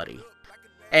poster putty.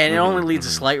 And it only leaves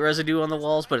a slight residue on the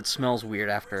walls, but it smells weird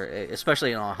after,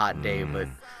 especially on a hot day, but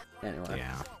anyway.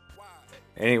 Yeah.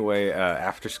 Anyway,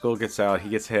 after school gets out, he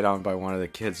gets hit on by one of the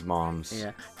kids' moms.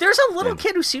 Yeah. There's a little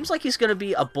kid who seems like he's going to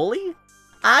be a bully.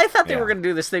 I thought they were going to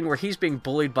do this thing where he's being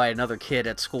bullied by another kid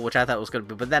at school, which I thought was going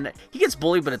to be... But then he gets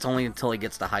bullied, but it's only until he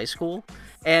gets to high school.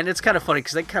 And it's kind of funny,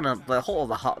 because they kind of... The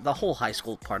whole high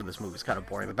school part of this movie is kind of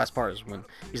boring. The best part is when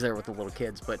he's there with the little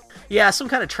kids. But yeah, some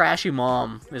kind of trashy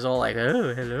mom is all like,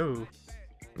 oh, hello.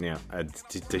 Yeah,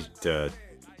 the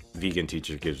vegan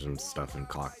teacher gives him stuff and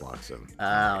cock blocks him.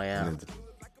 Oh, yeah.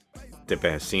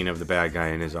 The scene of the bad guy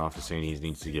in his office saying he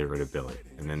needs to get rid of Billy.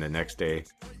 And then the next day,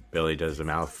 Billy does a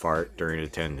mouth fart during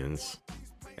attendance.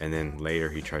 And then later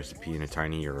he tries to pee in a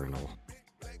tiny urinal.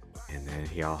 And then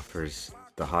he offers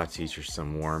the hot teacher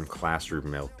some warm classroom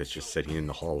milk that's just sitting in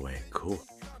the hallway. Cool.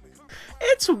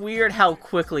 It's weird how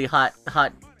quickly hot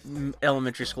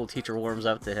elementary school teacher warms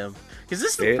up to him.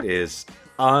 It is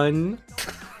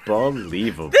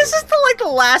unbelievable. This is the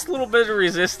last little bit of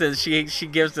resistance she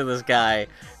gives to this guy.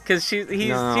 Because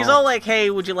he's all like, hey,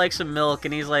 would you like some milk?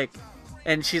 And he's like,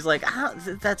 and she's like,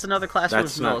 that's another classroom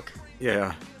of milk.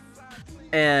 Yeah.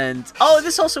 And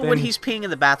this also, when he's peeing in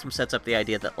the bathroom, sets up the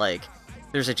idea that, like,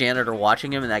 there's a janitor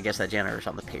watching him, and I guess that janitor's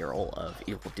on the payroll of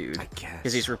Evil Dude. I guess.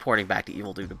 Because he's reporting back to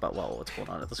Evil Dude about, what's going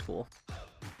on at the school.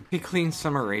 He cleans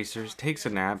some erasers, takes a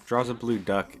nap, draws a blue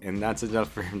duck, and that's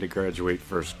enough for him to graduate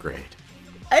first grade.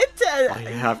 All you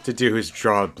have to do is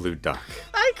draw a blue duck.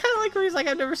 I kind of like where he's like,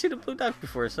 I've never seen a blue duck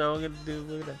before, so I'm going to do a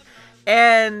blue duck.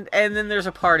 And then there's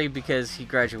a party because he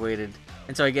graduated,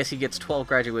 and so I guess he gets 12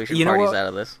 graduation parties out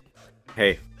of this.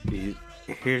 Hey,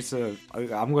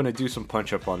 I'm going to do some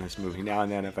punch-up on this movie now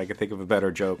and then if I can think of a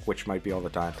better joke, which might be all the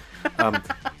time.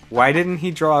 Why didn't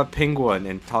he draw a penguin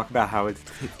and talk about how it's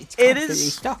constantly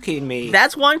stalking me?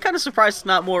 That's why I'm kind of surprised it's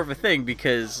not more of a thing,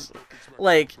 because,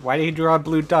 like... Why did he draw a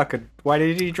blue duck? And why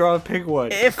did he draw a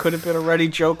penguin? It could have been a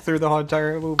running joke through the whole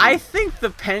entire movie. I think the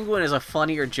penguin is a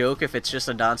funnier joke if it's just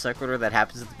a non sequitur that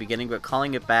happens at the beginning, but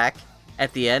calling it back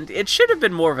at the end, it should have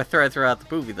been more of a thread throughout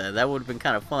the movie then. That would have been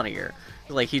kind of funnier.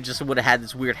 Like, he just would have had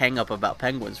this weird hang-up about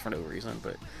penguins for no reason,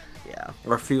 but... Yeah.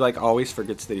 Or if he, always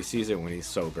forgets that he sees it when he's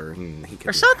sober. And he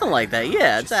or something like that.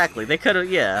 Yeah, exactly. They could have,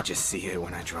 I just see it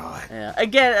when I draw it. Yeah.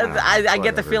 Again, I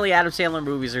get the feeling Adam Sandler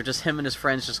movies are just him and his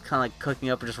friends just kind of cooking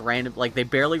up just random... Like, they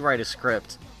barely write a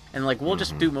script. And, we'll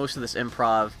just do most of this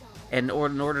improv. And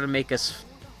in order to make us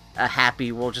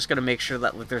happy, we're just going to make sure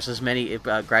that there's as many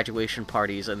graduation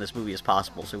parties in this movie as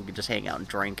possible so we can just hang out and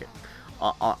drink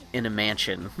in a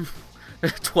mansion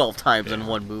 12 times in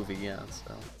one movie,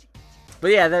 so...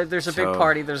 But yeah, there's a big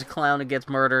party. There's a clown that gets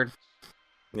murdered.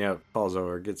 Yeah, falls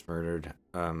over, gets murdered.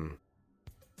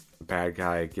 Bad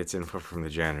guy gets info from the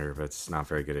janitor, but it's not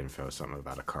very good info. Something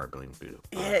about a car going blue.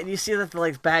 Yeah, and you see that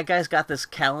the bad guy's got this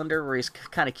calendar where he's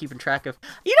kind of keeping track of.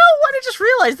 You know what? I just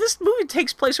realized this movie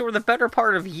takes place over the better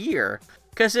part of a year.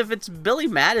 Because if it's Billy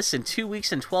Madison, 2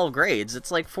 weeks and 12 grades, it's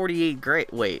 48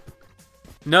 grades. Wait,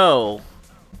 no,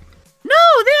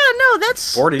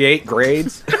 that's 48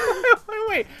 grades.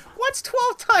 wait. What's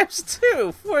 12 times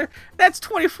 2? That's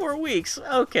 24 weeks.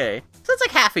 Okay. So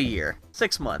it's half a year.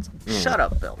 6 months. Shut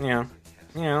up, Bill. Yeah.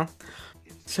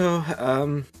 So,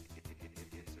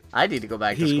 I need to go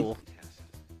back to school.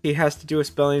 He has to do a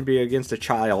spelling bee against a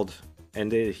child,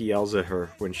 and he yells at her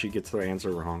when she gets the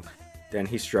answer wrong. Then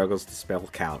he struggles to spell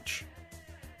couch.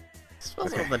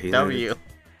 Spells with a W.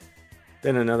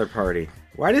 Then another party.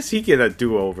 Why does he get a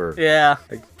do-over? Yeah.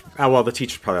 The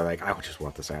teacher's probably I just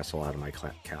want this asshole out of my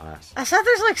class. I thought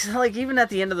there's even at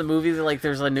the end of the movie,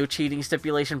 there's a no cheating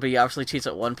stipulation, but he obviously cheats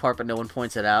at one part, but no one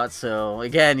points it out. So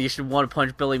again, you should want to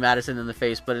punch Billy Madison in the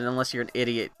face, but unless you're an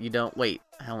idiot, you don't. Wait,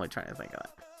 how am I trying to think of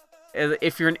that?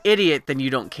 If you're an idiot, then you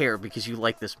don't care because you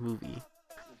like this movie.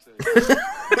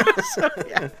 So,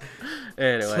 yeah.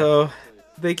 Anyway. So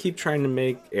they keep trying to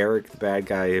make Eric the bad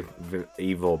guy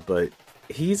evil, but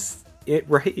he's it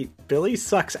right. Billy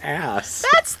sucks ass.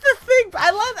 That's the thing.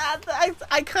 I love that.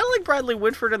 I kind of like Bradley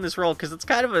Whitford in this role because it's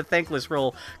kind of a thankless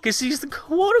role because he's the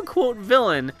quote-unquote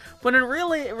villain, but in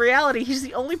reality, he's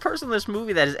the only person in this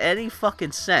movie that has any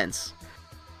fucking sense.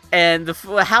 And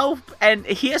and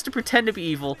he has to pretend to be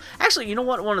evil. Actually, you know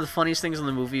what? One of the funniest things in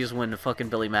the movie is when fucking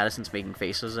Billy Madison's making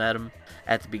faces at him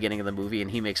at the beginning of the movie, and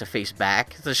he makes a face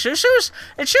back. It shows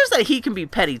that he can be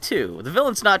petty too. The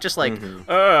villain's not just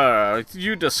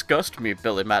you disgust me,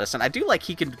 Billy Madison. I do like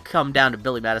he can come down to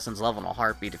Billy Madison's level in a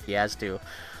heartbeat if he has to.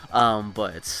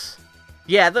 But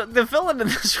yeah, the villain in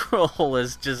this role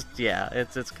is just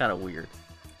it's kind of weird.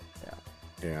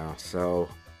 Yeah. So.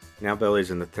 Now Billy's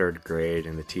in the 3rd grade,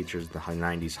 and the teacher's the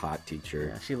 90s hot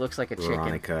teacher. Yeah, she looks like a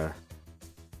Veronica. Chicken.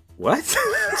 What?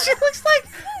 She looks like...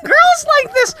 Girls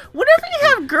like this, whenever you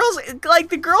have girls, like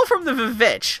the girl from the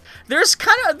Vivitch, there's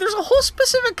a whole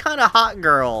specific kind of hot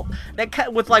girl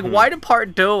that with wide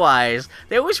apart doe eyes.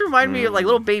 They always remind me of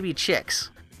little baby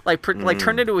chicks. Like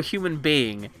turned into a human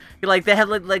being. They have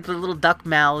like the little duck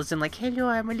mouths and hello,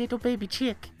 I'm a little baby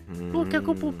chick.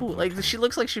 She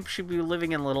looks like she should be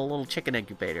living in a little chicken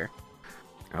incubator.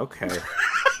 Okay.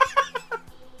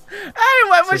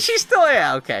 Anyway, but she's still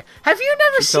okay. Have you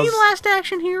never seen Last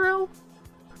Action Hero?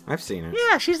 I've seen it.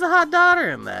 Yeah, she's the hot daughter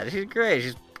in that. She's great.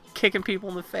 She's kicking people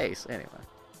in the face. Anyway.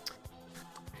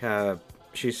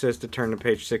 She says to turn to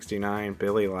page 69.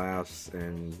 Billy laughs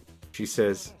and she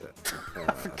says...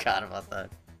 I forgot about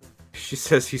that. She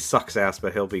says he sucks ass,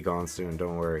 but he'll be gone soon.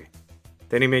 Don't worry.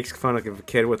 Then he makes fun of a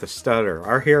kid with a stutter.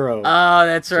 Our hero. Oh,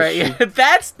 that's right.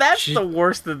 That's the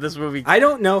worst of this movie. I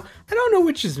don't know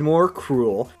which is more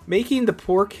cruel: making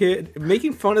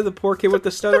fun of the poor kid with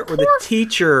the stutter, or the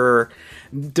teacher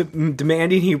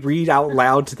demanding he read out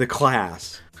loud to the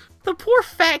class. The poor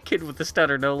fat kid with the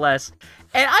stutter, no less.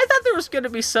 And I thought there was going to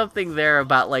be something there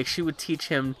about she would teach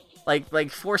him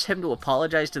like force him to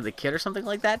apologize to the kid or something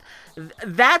like that.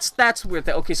 That's weird.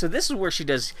 Okay, so this is where she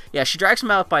does. Yeah, she drags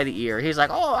him out by the ear. He's like,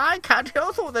 "Oh, I can't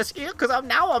hear through this ear because I'm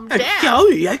deaf."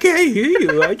 Sorry, I can't hear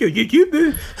you. And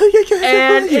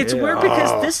it's weird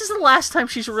because this is the last time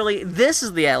she's really. This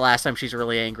is the last time she's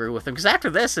really angry with him. Because after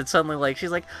this, it's suddenly like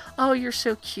she's like, "Oh, you're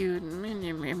so cute."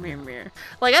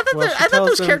 Like I thought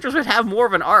those characters would have more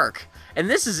of an arc. And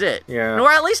this is it. Yeah.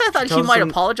 Or at least I thought he might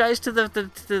apologize to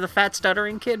the fat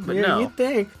stuttering kid, but no. You'd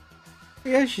think.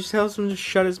 Yeah, she tells him to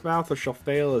shut his mouth or she'll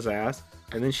fail his ass.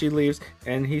 And then she leaves,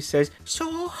 and he says,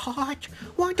 "So hot,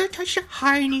 want to touch a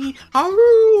honey,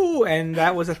 oh!" And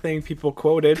that was a thing people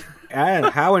quoted. And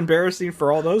how embarrassing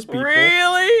for all those people.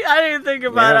 Really? I didn't think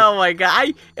about it. Oh my god.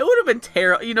 It would have been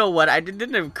terrible. You know what? It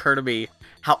didn't occur to me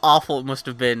how awful it must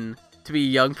have been to be a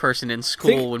young person in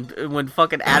school when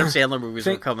fucking Adam Sandler movies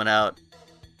were coming out.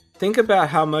 Think about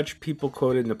how much people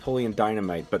quoted Napoleon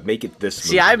Dynamite, but make it this movie.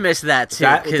 See, I missed that too.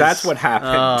 That's what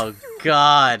happened. Oh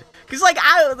god. Because like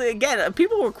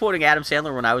people were quoting Adam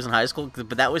Sandler when I was in high school,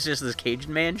 but that was just this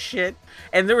Cajun man shit,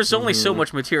 and there was only so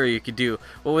much material you could do.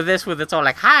 But with this, it's all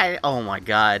like, "Hi," oh my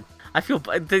god, I feel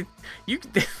it's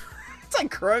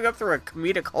like growing up through a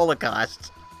comedic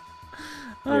holocaust.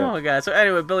 Oh my god. So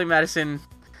anyway, Billy Madison.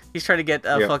 He's trying to get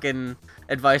fucking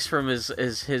advice from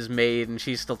his maid, and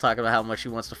she's still talking about how much she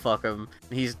wants to fuck him.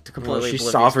 And he's completely she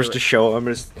offers to show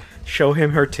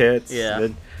him her tits. Yeah.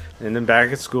 And then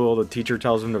back at school, the teacher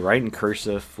tells him to write in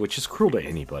cursive, which is cruel to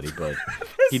anybody, but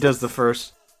he does the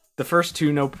first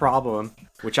two no problem,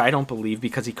 which I don't believe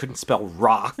because he couldn't spell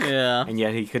rock. Yeah. And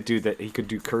yet he could do that. He could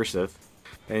do cursive.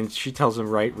 And she tells him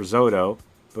write risotto,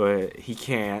 but he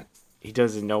can't. He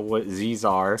doesn't know what Z's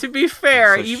are. To be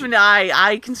fair, so even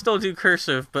I can still do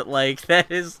cursive, but like that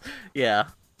is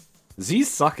Z's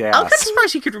suck ass. I'm kind of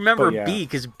surprised he could remember B,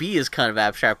 because B is kind of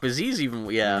abstract, but Z's even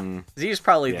Z is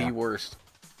probably the worst.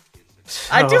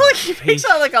 So, I do like he makes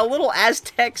out like a little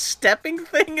Aztec stepping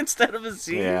thing instead of a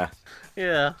Z. Yeah.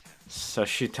 Yeah. So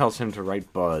she tells him to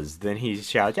write Buzz. Then he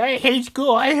shouts, "I hate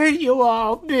school, I hate you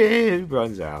all."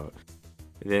 Runs out.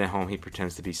 And then at home he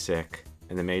pretends to be sick.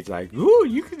 And the maid's like, "Ooh,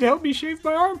 you can help me shave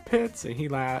my armpits." And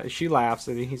she laughs,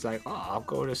 and he's like, "Oh, I'll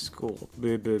go to school."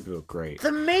 Great.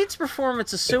 The maid's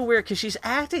performance is so weird because she's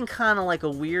acting kind of like a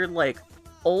weird, like,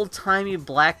 old-timey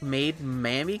black maid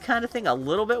mammy kind of thing a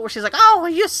little bit, where she's like, "Oh,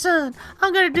 you son,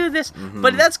 I'm gonna do this."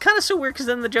 But that's kind of so weird because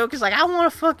then the joke is like, "I want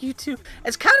to fuck you too."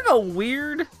 It's kind of a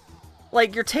weird,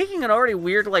 like, you're taking an already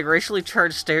weird, like, racially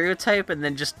charged stereotype and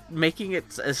then just making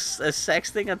it a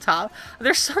sex thing on top.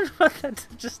 There's something about that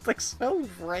that's just, like, so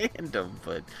random,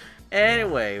 but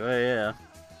anyway, yeah.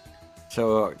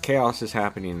 So chaos is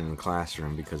happening in the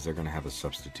classroom because they're gonna have a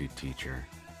substitute teacher,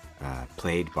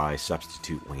 played by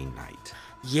substitute Wayne Knight.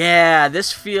 Yeah,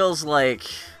 this feels like,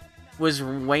 was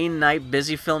Wayne Knight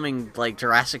busy filming, like,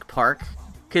 Jurassic Park?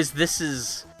 Because this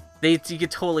is, you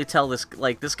could totally tell this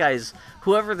guy's,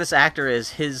 whoever this actor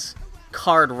is, his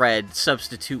card read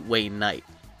substitute Wayne Knight.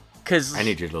 Cause I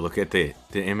need you to look at the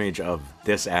image of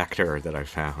this actor that I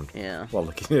found. Yeah. While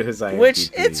looking at his IMDb.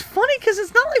 Which, it's funny because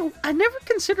it's not like, I never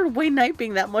considered Wayne Knight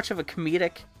being that much of a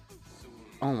comedic.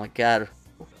 Oh my god.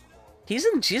 He's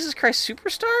in Jesus Christ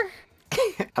Superstar?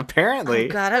 Apparently.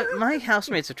 Oh god, my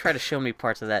housemates have tried to show me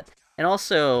parts of that. And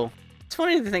also, it's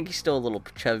funny to think he's still a little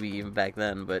chubby even back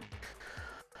then, but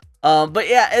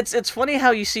yeah, it's funny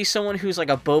how you see someone who's like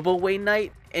a Bobo Wayne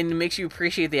Knight, and it makes you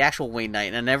appreciate the actual Wayne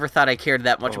Knight. And I never thought I cared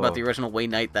that much about the original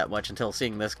Wayne Knight that much until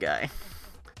seeing this guy.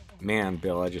 Man,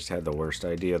 Bill, I just had the worst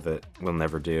idea that we'll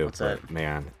never do. What's that?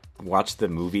 Man, watch the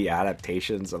movie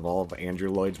adaptations of all of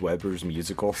Andrew Lloyd Webber's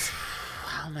musicals.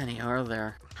 How many are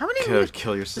there? How many?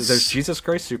 Kill yourself. There's Jesus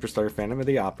Christ Superstar, Phantom of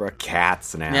the Opera,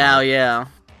 Cats now. Now, yeah.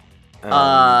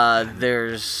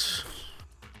 There's...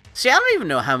 See, I don't even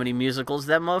know how many musicals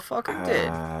that motherfucker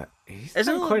did. He's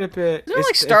done quite a bit. Isn't it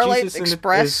like Starlight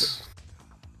Express?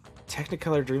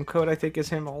 Technicolor Dreamcoat, I think, is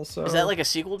him also. Is that like a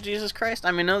sequel to Jesus Christ?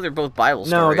 I mean, no, they're both Bible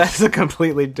stories. No, that's a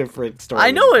completely different story.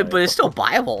 I know it, but it's still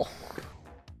Bible.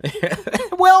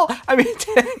 Well, I mean,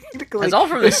 technically... It's all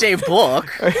from the same book.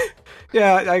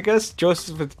 Yeah, I guess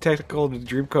Joseph with the Technicolor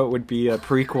Dreamcoat would be a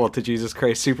prequel to Jesus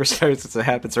Christ Superstar since it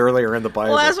happens earlier in the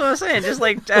Bible. Well, that's what I'm saying. Just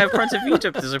like Prince of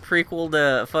Egypt is a prequel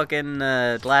to fucking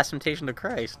Last Temptation of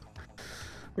Christ.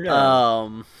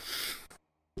 Yeah.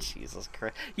 Jesus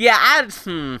Christ. Yeah, I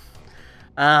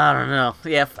don't know.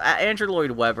 Yeah, Andrew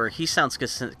Lloyd Webber, he sounds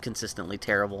consistently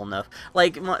terrible enough.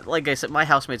 Like I said, my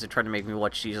housemates have tried to make me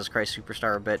watch Jesus Christ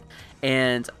Superstar a bit,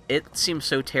 and it seems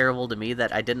so terrible to me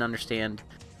that I didn't understand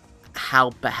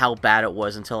how bad it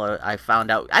was until I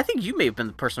found out. I think you may have been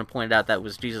the person who pointed out that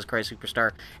was Jesus Christ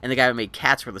Superstar, and the guy who made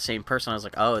Cats were the same person. I was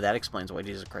like, oh, that explains why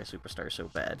Jesus Christ Superstar is so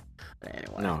bad. But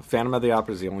anyway. No, Phantom of the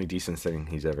Opera is the only decent thing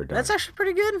he's ever done. That's actually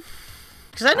pretty good.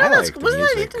 Because I know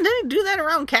didn't he do that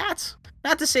around Cats?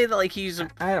 Not to say that like he's.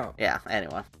 I don't. Yeah.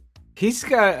 Anyway. He's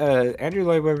got Andrew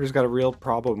Lloyd Webber's got a real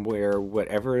problem where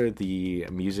whatever the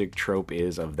music trope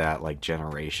is of that like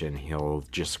generation, he'll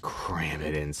just cram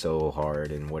it in so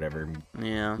hard in whatever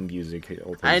music.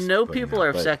 I know people are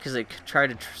upset because they try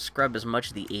to scrub as much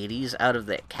of the '80s out of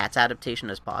the Cats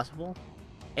adaptation as possible.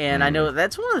 And I know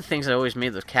that's one of the things that always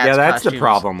made those Cats. Yeah, that's costumes. the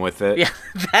problem with it. Yeah,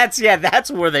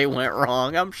 that's where they went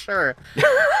wrong. I'm sure.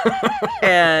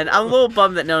 And I'm a little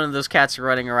bummed that none of those cats are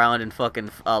running around in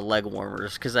fucking leg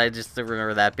warmers, because I just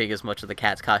remember that being as much of the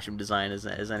Cat's costume design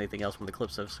as anything else from the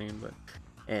clips I've seen. But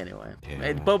anyway,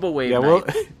 Boba Wave. Yeah,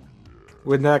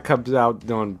 when that comes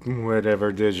out on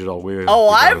whatever digital,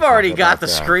 I've already got the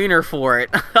screener for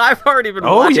it. I've already been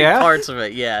watching parts of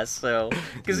it. Yeah, so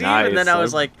because even then I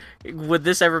was like, would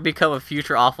this ever become a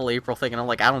future Awful April thing? And I'm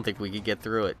like, I don't think we could get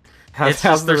through it.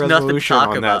 How's there's nothing to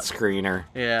talk about. That screener?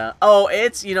 Yeah. Oh,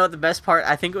 it's the best part.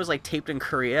 I think it was like taped in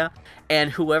Korea, and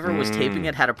whoever was taping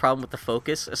it had a problem with the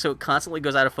focus, so it constantly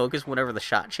goes out of focus whenever the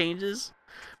shot changes.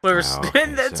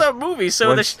 It's a movie,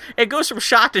 so it goes from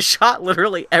shot to shot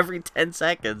literally every 10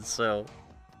 seconds. So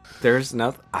there's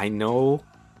nothing. I know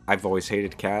I've always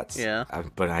hated Cats. Yeah.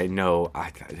 But I know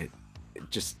I've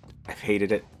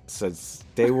hated it since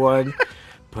day one.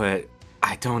 But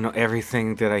I don't know.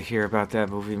 Everything that I hear about that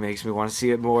movie makes me want to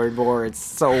see it more and more. It's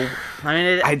so.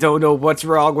 I don't know what's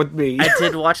wrong with me. I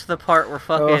did watch the part where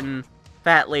fucking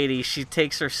fat lady, she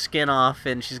takes her skin off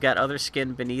and she's got other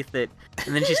skin beneath it,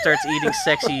 and then she starts eating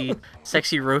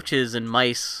sexy roaches and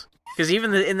mice. Because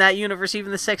even in that universe,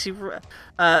 even the sexy, roaches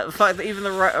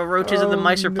and the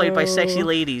mice are played by sexy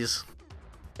ladies,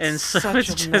 and so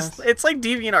it's like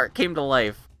DeviantArt came to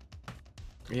life.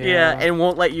 Yeah, and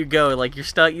won't let you go. Like you're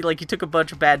stuck. You took a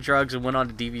bunch of bad drugs and went on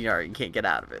to DeviantArt and can't get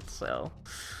out of it. So.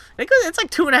 It's like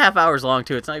 2.5 hours long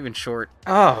too. It's not even short.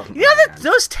 Oh, the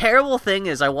most terrible thing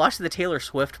is I watched the Taylor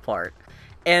Swift part,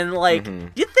 and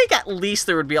you'd think at least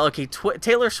there would be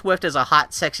Taylor Swift as a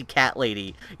hot, sexy cat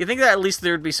lady. You think that at least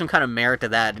there would be some kind of merit to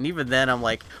that, and even then I'm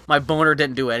like, my boner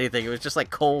didn't do anything. It was just like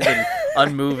cold and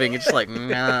unmoving. It's just like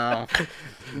no.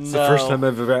 It's the first time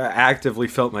I've ever actively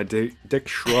felt my dick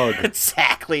shrug.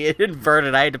 Exactly, it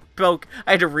inverted. I had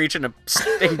to reach and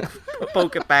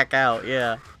poke it back out.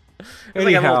 Yeah. It's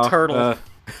like a little turtle.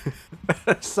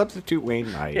 Substitute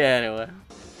Wayne Knight. Yeah, anyway.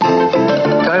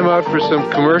 Time out for some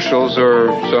commercials or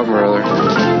something or other.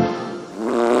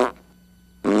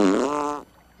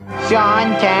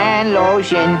 Suntan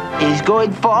lotion is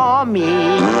good for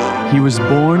me. He was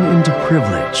born into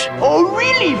privilege. Oh,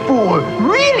 really, fool?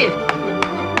 Really?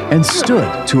 And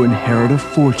stood to inherit a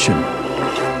fortune.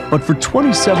 But for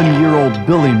 27-year-old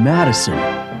Billy Madison,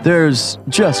 there's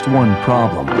just one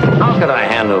problem. How could I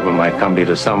hand over my company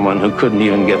to someone who couldn't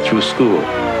even get through school?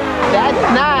 That's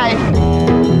nice.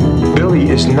 Billy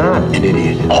is not an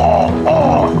idiot.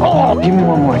 Give me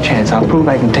one more chance. I'll prove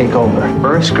I can take over.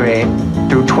 First grade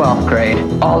through 12th grade,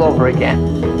 all over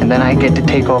again. And then I get to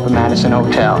take over Madison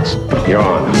Hotels. You're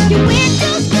on.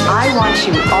 I want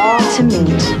you all to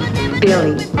meet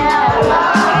Billy.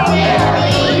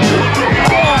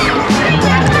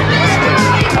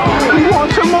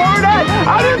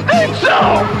 I didn't think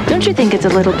so! Don't you think it's a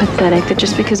little pathetic that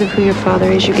just because of who your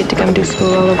father is, you get to come to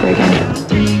school all over again?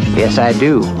 Yes, I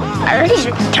do. I heard he's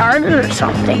retarded or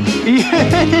something.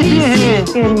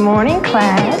 Good morning,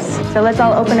 class. So let's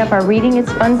all open up our Reading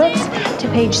is Fun books to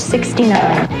page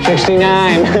 69.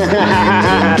 69.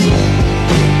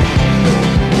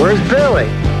 Where's Billy?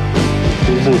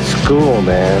 He's in school,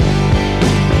 man.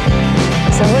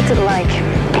 So what's it like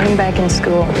being back in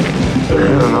school? I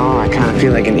don't know. I kind of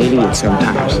feel like an idiot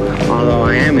sometimes. Although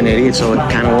I am an idiot, so it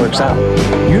kind of works out.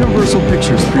 Universal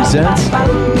Pictures presents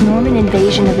Norman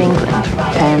Invasion of England.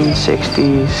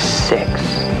 1066.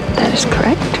 That is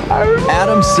correct.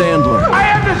 Adam Sandler. I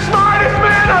am the smartest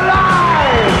man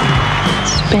alive!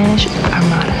 Spanish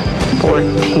Armada.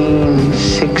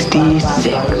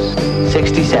 1466.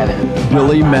 67.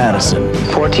 Billy Madison.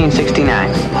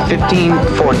 1469.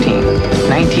 1514.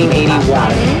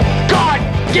 1981. God,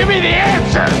 give me the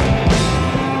answer!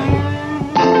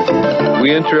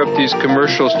 We interrupt these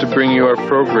commercials to bring you our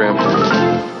program.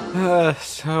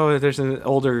 So there's an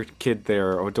older kid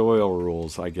there. O'Doyle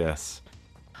rules, I guess.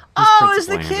 Is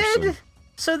the kid?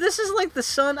 So this is like the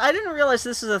son. I didn't realize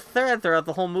this is a thread throughout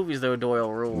the whole movies, though,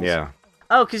 O'Doyle rules. Yeah.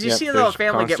 Oh, because you see the whole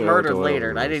family get murdered later,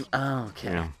 and I didn't. Oh,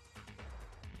 okay. Yeah.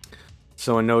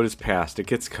 So a note is passed. It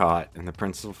gets caught, and the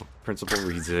principal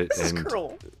reads it. This and is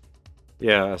cruel.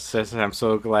 Yeah, says, I'm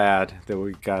so glad that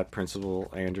we got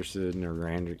Principal Anderson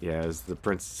as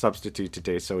the substitute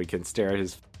today so he can stare at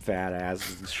his fat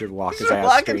ass and should walk his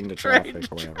ass straight into traffic.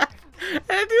 Or whatever. And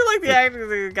I do like the acting.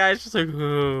 The guy's just like,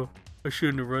 oh, I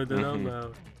shouldn't have read that out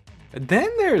loud. And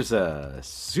then there's a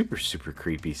super, super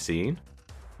creepy scene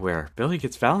where Billy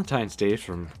gets Valentine's Day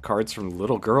from cards from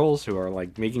little girls who are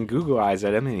like making goo-goo eyes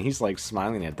at him, and he's like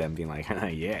smiling at them, being like,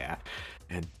 yeah.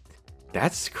 And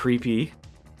that's creepy.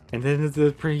 And then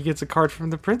he gets a card from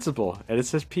the principal, and it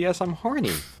says, P.S. I'm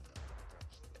horny.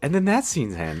 And then that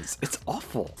scene ends. It's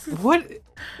awful. What?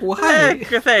 Why?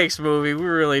 Thanks, movie. We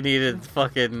really needed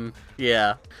fucking...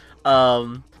 Yeah.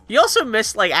 You also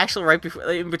missed, like, actually right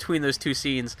before, in between those two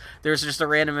scenes, there's just a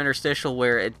random interstitial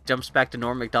where it jumps back to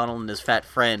Norm Macdonald and his fat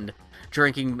friend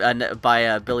drinking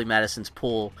by Billy Madison's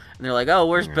pool. And they're like, oh,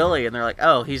 where's Billy? And they're like,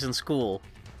 oh, he's in school.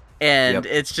 And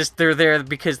it's just, they're there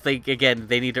because they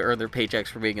need to earn their paychecks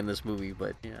for being in this movie,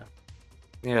 but yeah.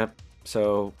 Yeah,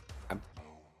 so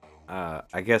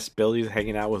I guess Billy's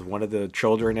hanging out with one of the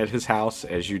children at his house,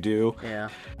 as you do. Yeah.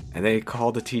 And they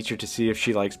call the teacher to see if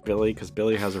she likes Billy, because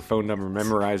Billy has her phone number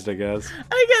memorized, I guess. And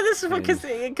again, this is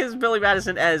because Billy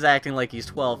Madison is acting like he's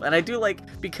 12. And I do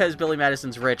like, because Billy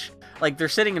Madison's rich, like, they're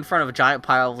sitting in front of a giant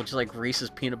pile of just, like, Reese's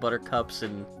peanut butter cups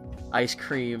and ice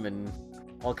cream and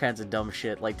all kinds of dumb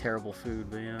shit, like terrible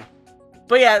food, but yeah.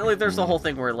 But yeah, like, there's the whole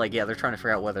thing where, like, yeah, they're trying to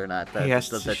figure out whether or not the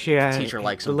teacher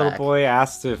likes him. The little boy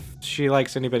asked if she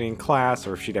likes anybody in class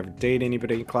or if she'd ever date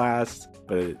anybody in class.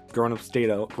 But grown-up stayed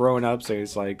growing up, so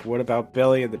he's like, what about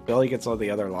Billy? And Billy gets on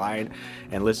the other line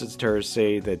and listens to her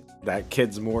say that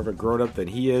kid's more of a grown-up than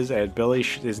he is, and Billy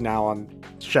is now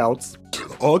shouts,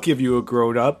 I'll give you a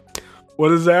grown-up. What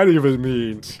does that even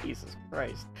mean? Jesus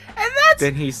Christ. And that's...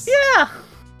 Then he's... Yeah.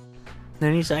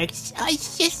 Then he's like,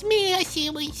 it's just me, I see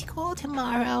you in school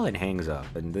tomorrow, and hangs up,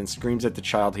 and then screams at the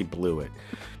child he blew it.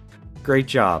 Great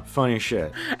job. Funny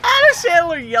shit. Adam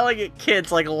Sandler yelling at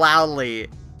kids, like, loudly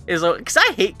is... Because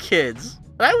I hate kids.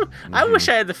 I wish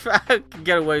I could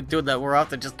get away with doing that more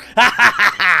often, just,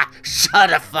 shut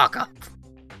the fuck up.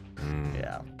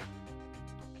 Yeah.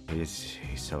 He's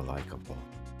so likable.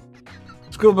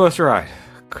 School bus ride.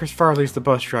 Chris Farley's the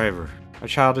bus driver. A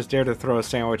child is dared to throw a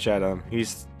sandwich at him.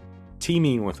 He's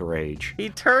teeming with rage. He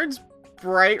turns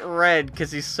bright red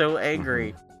because he's so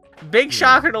angry. Big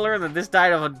shocker to learn that this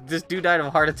dude died of a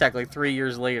heart attack like 3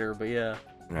 years later, but yeah.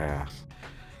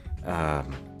 Yeah.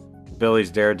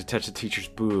 Billy's dared to touch the teacher's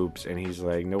boobs, and he's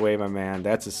like, no way, my man,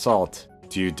 that's assault.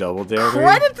 Do you double dare me?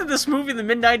 Credit to this movie in the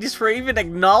mid-90s for even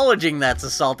acknowledging that's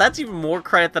assault. That's even more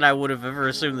credit than I would have ever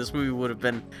assumed this movie would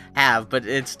have, but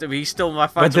he's still my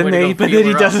finds a way to go. But then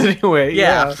he does it anyway.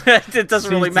 Yeah. It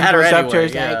doesn't really matter anyway.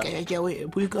 He's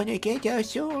like, we're gonna get there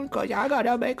soon, because I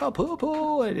gotta make a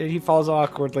poo-poo. And he falls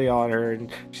awkwardly on her, and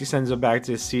she sends him back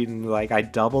to his seat and like, I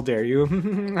double dare you. The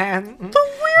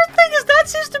weird thing is that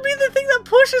seems to be the thing that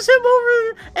pushes him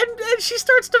over, and she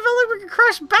starts developing a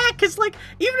crush back, because like,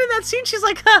 even in that scene, she's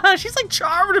like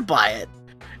charmed by it.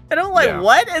 And I'm like,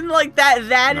 what? And like that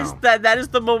is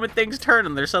the moment things turn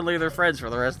and they're suddenly their friends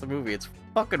for the rest of the movie. It's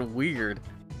fucking weird.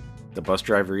 The bus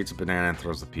driver eats a banana and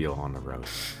throws the peel on the road.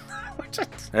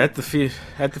 At the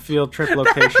field trip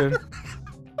location.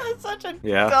 That's such a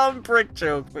dumb prick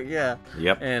joke, but yeah.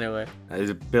 Yep. Anyway.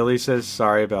 Billy says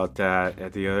sorry about that,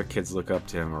 and the other kids look up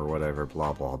to him or whatever,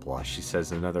 blah, blah, blah. She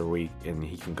says another week, and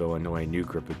he can go annoy a new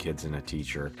group of kids and a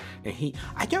teacher. And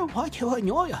I don't want to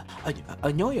annoy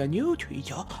a new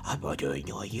teacher. I want to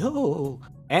annoy you.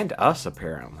 And us,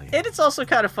 apparently. And it's also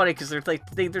kind of funny because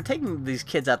they're taking these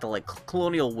kids out to like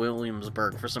Colonial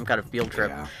Williamsburg for some kind of field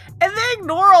trip. Yeah. And they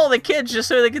ignore all the kids just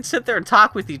so they can sit there and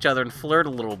talk with each other and flirt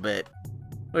a little bit.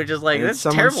 Which is like, that's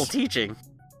terrible teaching.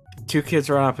 Two kids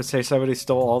run up and say somebody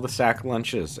stole all the sack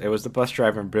lunches. It was the bus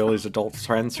driver and Billy's adult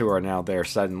friends who are now there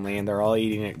suddenly, and they're all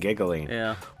eating it, giggling.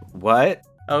 Yeah. What?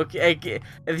 Okay.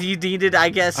 If you needed, I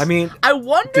guess. I mean, I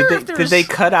wonder did they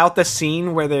cut out the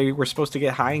scene where they were supposed to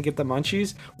get high and get the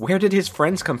munchies? Where did his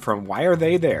friends come from? Why are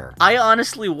they there? I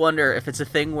honestly wonder if it's a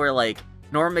thing where, like,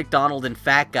 Norm Macdonald and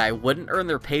Fat Guy wouldn't earn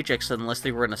their paychecks unless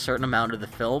they were in a certain amount of the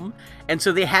film. And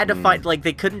so they had to find, like,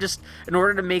 they couldn't just, in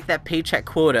order to make that paycheck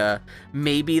quota,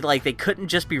 maybe, like, they couldn't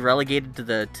just be relegated to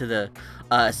the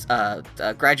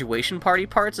graduation party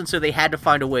parts. And so they had to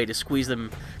find a way to squeeze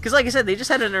them. Because, like I said, they just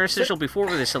had an interstitial before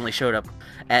where they suddenly showed up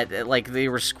like, they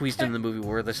were squeezed in the movie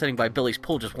where they're sitting by Billy's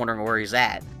pool just wondering where he's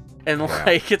at. And,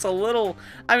 like, it's a little...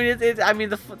 I mean,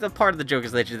 the part of the joke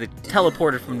is that they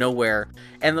teleported from nowhere.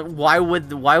 And why would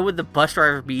the bus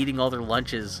driver be eating all their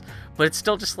lunches? But it's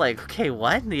still just like, okay,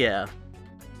 what? Yeah.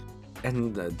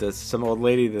 some old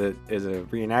lady that is a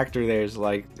reenactor there is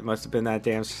like, it must have been that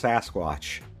damn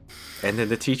Sasquatch. And then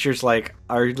the teacher's like,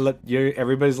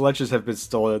 everybody's lunches have been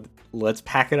stolen. Let's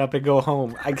pack it up and go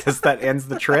home. I guess that ends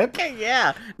the trip. Okay,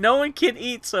 yeah. No one can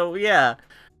eat, so yeah.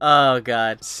 Oh,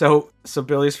 God. So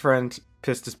Billy's friend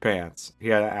pissed his pants. He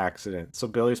had an accident. So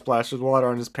Billy splashes water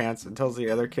on his pants and tells the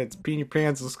other kids, peeing your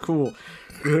pants is cool.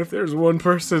 And if there's one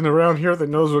person around here that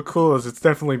knows what cool is, it's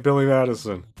definitely Billy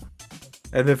Madison.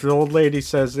 And if the old lady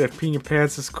says, if peeing your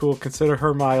pants is cool, consider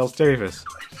her Miles Davis.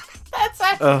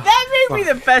 That may be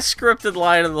the best scripted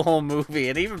line of the whole movie,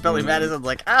 and even Billy Madison's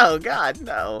like, oh, God,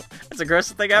 no. That's the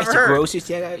grossest thing I've ever heard. That's the grossest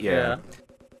thing Yeah.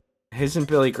 Isn't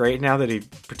Billy great now that he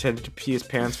pretended to pee his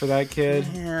pants for that kid?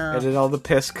 Yeah. And then all the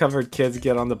piss-covered kids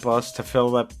get on the bus to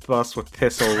fill that bus with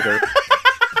piss odor.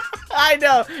 I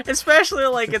know, especially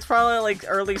like it's probably like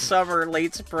early summer,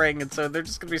 late spring, and so they're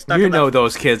just gonna be stuck.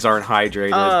 Those kids aren't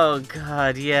hydrated. Oh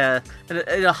God, yeah. And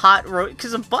a hot road,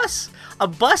 because a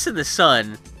bus in the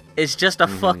sun is just a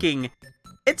fucking.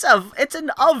 It's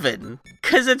an oven,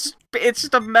 because it's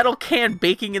just a metal can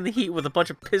baking in the heat with a bunch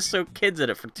of piss-soaked kids in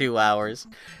it for 2 hours.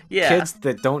 Yeah. Kids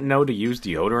that don't know to use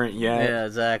deodorant yet. Yeah,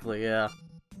 exactly. Yeah.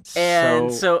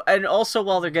 And and also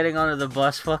while they're getting onto the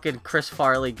bus, fucking Chris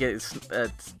Farley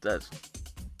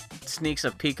sneaks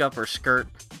a peek up her skirt,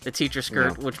 the teacher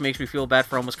skirt, which makes me feel bad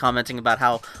for almost commenting about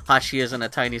how hot she is in a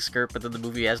tiny skirt, but then the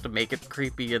movie has to make it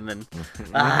creepy, and then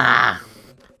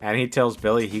And he tells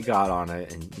Billy he got on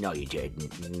it, and no, you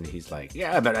didn't. And he's like,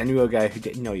 yeah, but I knew a guy who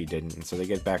didn't. No, you didn't. And so they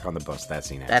get back on the bus. That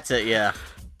scene. That's it. Yeah.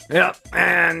 Yep.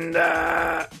 And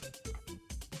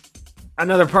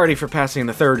another party for passing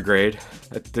the third grade.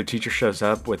 The teacher shows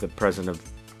up with a present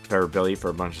for Billy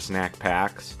for a bunch of snack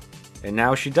packs. And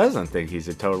now she doesn't think he's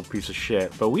a total piece of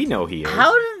shit, but we know he is.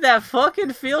 How did that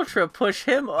fucking field trip push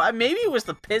him? Maybe it was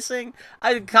the pissing.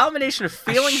 A combination of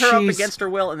feeling her up against her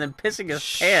will and then pissing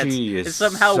his pants and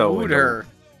somehow wooed her.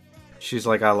 She's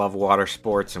like, I love water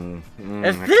sports, and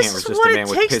if this is what it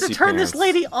takes to turn this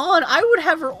lady on, I would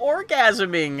have her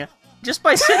orgasming just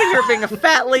by sitting here being a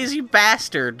fat, lazy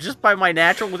bastard, just by my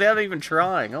natural, without even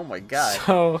trying. Oh my God.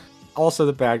 So, also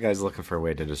the bad guy's looking for a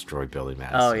way to destroy Billy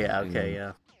Madison. Oh yeah, okay,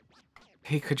 yeah.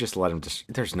 He could just let him.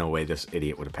 There's no way this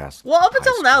idiot would have passed. Well, up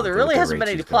until now, there really hasn't been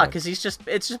any plot because it's just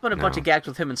been a bunch of gags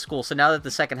with him in school. So now that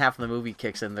the second half of the movie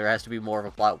kicks in, there has to be more of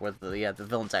a plot where the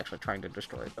villain's actually trying to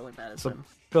destroy Billy Madison. So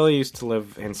Billy used to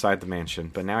live inside the mansion,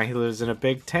 but now he lives in a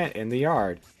big tent in the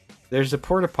yard. There's a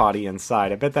porta potty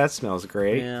inside. I bet that smells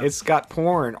great. Yeah. It's got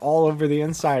porn all over the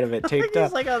inside of it, taped up.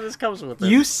 It's like how this comes with it.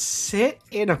 You sit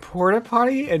in a porta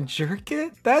potty and jerk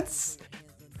it? That's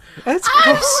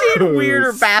I've seen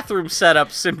weirder bathroom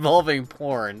setups involving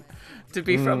porn. To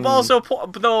be fair, also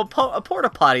though a porta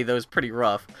potty though is pretty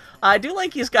rough. I do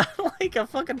like he's got like a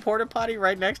fucking porta potty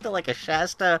right next to like a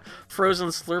Shasta frozen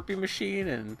Slurpee machine,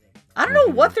 and I don't know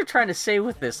what they're trying to say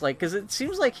with this. Like, because it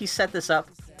seems like he set this up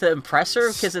to impress her,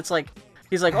 because it's like.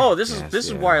 He's like, oh, this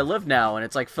is where I live now, and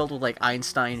it's like filled with like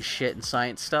Einstein shit and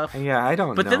science stuff. Yeah, I don't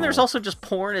know. But then there's also just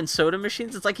porn and soda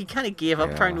machines. It's like he kind of gave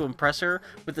up trying to impress her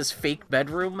with this fake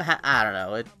bedroom. I don't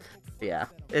know.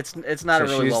 It's not a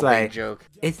really well-made joke.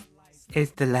 It's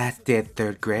the last day of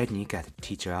third grade, and you got the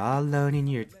teacher all alone in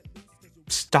your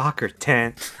stalker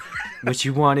tent. What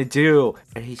you want to do?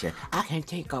 And he said, I can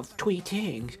think of 3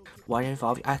 things. 1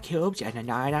 involves a cubes and a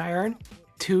 9 iron.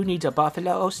 2 needs a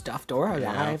buffalo stuffed or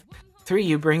alive. 3,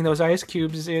 you bring those ice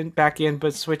cubes back in,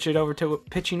 but switch it over to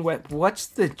pitching wet. What's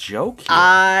the joke here?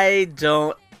 I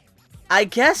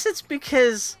guess it's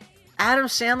because Adam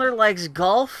Sandler likes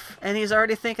golf, and he's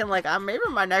already thinking, like, maybe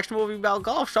my next movie about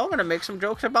golf, so I'm going to make some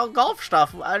jokes about golf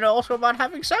stuff, and also about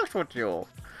having sex with you.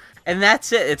 And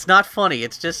that's it. It's not funny.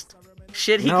 It's just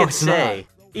shit he could say.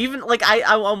 Not. Even, like,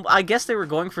 I guess they were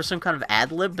going for some kind of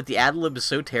ad-lib, but the ad-lib is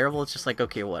so terrible, it's just like,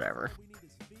 okay, whatever.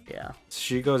 Yeah.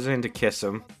 She goes in to kiss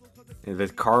him.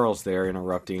 And Carl's there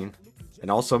interrupting.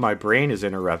 And also my brain is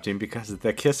interrupting because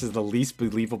the kiss is the least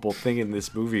believable thing in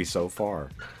this movie so far.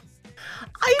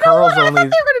 I thought they were going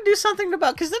to do something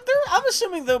about... Because I'm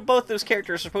assuming both those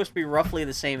characters are supposed to be roughly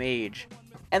the same age.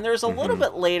 And there's a little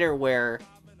bit later where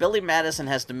Billy Madison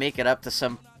has to make it up to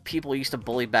some people he used to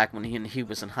bully back when he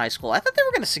was in high school. I thought they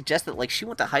were going to suggest that like she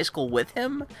went to high school with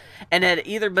him and had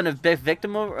either been a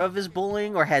victim of his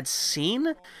bullying or had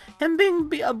seen him being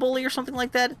a bully or something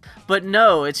like that. But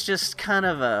no, it's just kind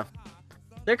of a...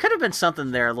 There could have been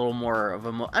something there, a little more of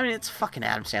a... I mean, it's fucking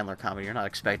Adam Sandler comedy. You're not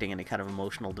expecting any kind of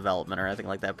emotional development or anything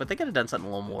like that. But they could have done something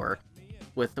a little more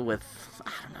with I don't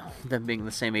know, them being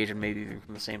the same age and maybe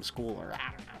from the same school or I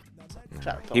don't know.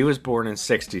 He was born in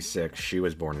 66. She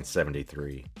was born in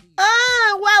 73.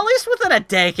 Well, at least within a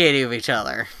decade of each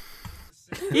other.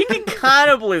 You can kind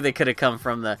of believe they could have come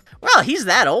from the... Well, he's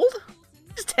that old?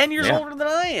 He's 10 years older than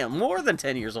I am. More than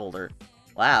 10 years older.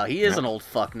 Wow, he is an old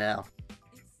fuck now.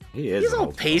 He's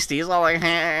all pasty. He's all like...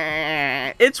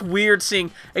 It's weird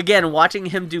seeing... Again, watching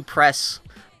him do press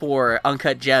for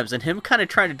Uncut Gems and him kind of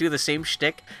trying to do the same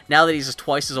shtick now that he's just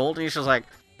twice as old. And he's just like...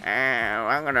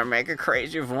 I'm gonna make a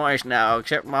crazy voice now,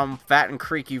 except my fat and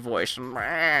creaky voice.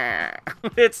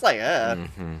 It's like,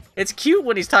 It's cute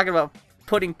when he's talking about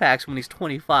pudding packs when he's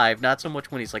 25, not so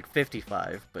much when he's like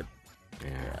 55, but...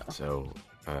 Yeah. So,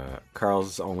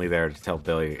 Carl's only there to tell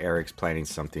Billy Eric's planning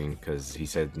something because he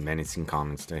said menacing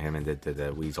comments to him and did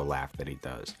the weasel laugh that he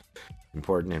does.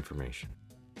 Important information.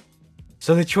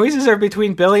 So the choices are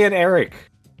between Billy and Eric.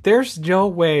 There's no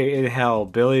way in hell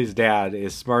Billy's dad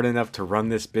is smart enough to run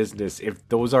this business if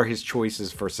those are his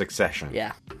choices for succession.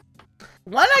 Yeah.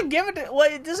 Why not give it to...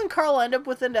 Well, doesn't Carl end up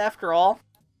with it after all?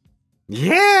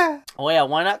 Yeah! Oh yeah,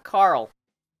 why not Carl?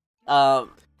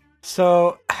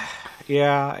 So,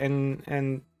 yeah,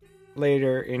 and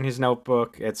later in his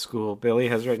notebook at school, Billy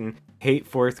has written, hate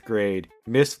 4th grade,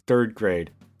 miss 3rd grade,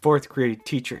 4th grade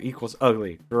teacher equals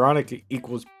ugly, Veronica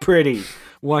equals pretty,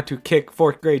 want to kick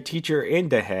 4th grade teacher in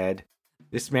the head.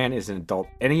 This man is an adult.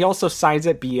 And he also signs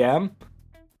at BM.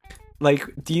 Like,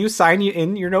 do you sign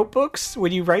in your notebooks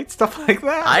when you write stuff like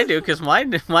that? I do, because my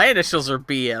initials are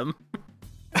BM.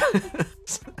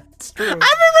 It's true. I think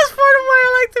that's part of why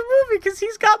I like the movie, because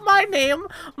he's got my name,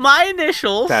 my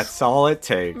initials. That's all it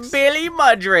takes. Billy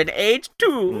Mudrin, age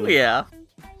 2, yeah.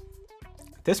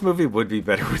 This movie would be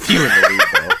better with you in the lead,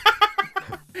 though.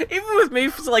 Even with me,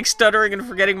 like, stuttering and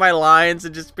forgetting my lines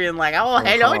and just being like, oh,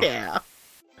 hello there.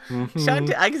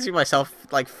 I can see myself,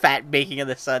 like, fat baking in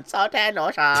the sun. San,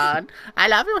 I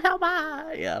love you so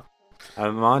much. Yeah. A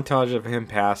montage of him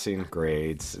passing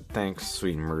grades. Thanks,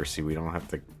 sweet mercy. We don't have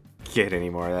to get any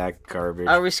more of that garbage.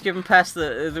 Are we skipping past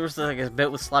there was like a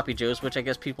bit with Sloppy Joe's, which I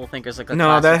guess people think is like a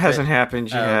No, that hasn't bit. happened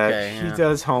yet. Okay, yeah. He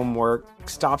does homework,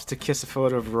 stops to kiss a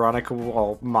photo of Veronica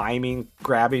while miming,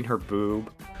 grabbing her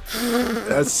boob.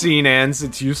 That scene ends.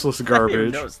 It's useless I didn't garbage.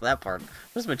 even notice that part.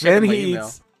 Must have been checking my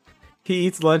email. He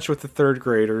eats lunch with the 3rd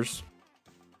graders.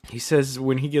 He says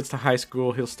when he gets to high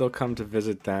school, he'll still come to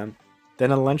visit them.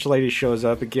 Then a lunch lady shows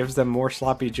up and gives them more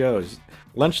Sloppy Joes.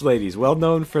 Lunch ladies, well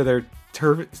known for their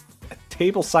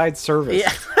table-side service.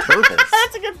 Yeah. Turtles.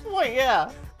 That's a good point,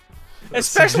 yeah.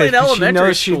 Especially in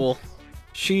elementary school.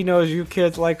 She knows you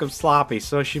kids like them sloppy,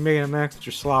 so she made them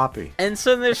extra sloppy. And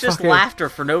so there's just laughter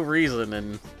for no reason,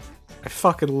 and... I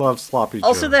fucking love Sloppy Joe.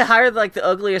 Also, they hired, like, the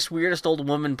ugliest, weirdest old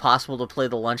woman possible to play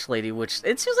the lunch lady, which,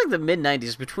 it seems like the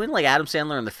mid-90s, between, like, Adam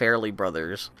Sandler and the Farrelly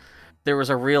brothers, there was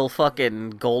a real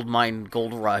fucking gold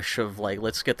rush of, like,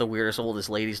 let's get the weirdest, oldest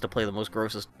ladies to play the most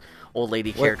grossest old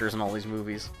lady characters in all these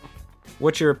movies.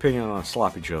 What's your opinion on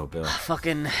Sloppy Joe, Bill?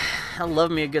 Fucking, I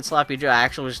love me a good Sloppy Joe. I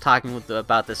actually was talking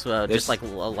about this just, like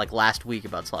last week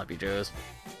about Sloppy Joes.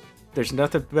 There's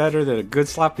nothing better than a good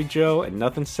Sloppy Joe, and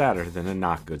nothing sadder than a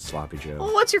not good Sloppy Joe.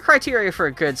 Well, what's your criteria for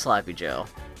a good Sloppy Joe?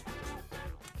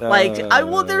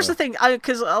 There's the thing,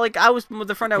 because I was with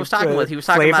the friend I was talking with, he was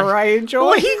talking about I enjoy.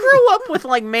 Well, he grew up with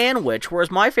like Manwich,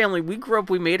 whereas my family,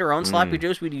 we made our own Sloppy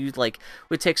Joes. We'd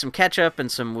take some ketchup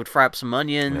and we'd fry up some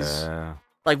onions.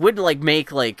 We'd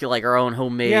make our own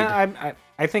homemade. Yeah,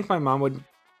 I think my mom would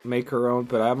make her own,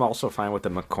 but I'm also fine with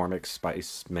the McCormick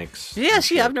spice mix. Yeah,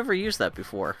 I've never used that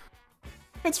before.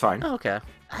 It's fine. Oh, okay.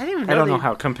 I didn't even know. I don't know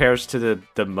how it compares to the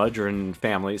Mudrin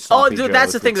family. Oh, dude,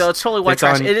 that's the thing though. It's totally white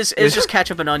trash. It's just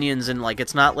ketchup and onions, and like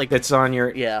it's not like it's on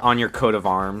your coat of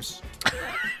arms.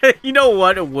 You know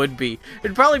what? It would be.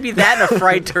 It'd probably be that and a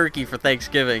fried turkey for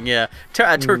Thanksgiving. Yeah,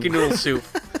 turkey noodle soup.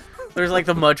 There's like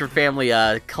the Mudrin family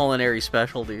culinary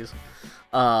specialties.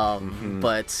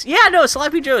 But yeah, no,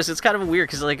 Sloppy Joe's. It's kind of weird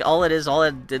because like all it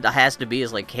has to be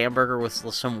is like hamburger with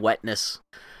some wetness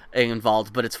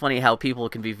involved. But it's funny how people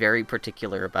can be very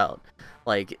particular about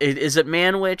like is it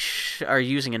Manwich? Are you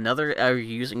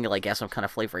using like some kind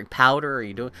of flavoring powder? Are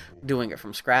you doing it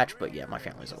from scratch? But yeah, my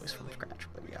family's always from scratch.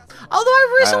 But yeah, although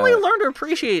I've recently learned to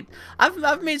appreciate.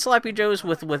 I've made Sloppy Joe's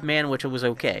with Manwich. It was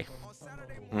okay.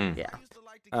 Yeah,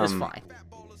 it's fine.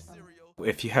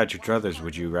 If you had your druthers,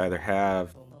 would you rather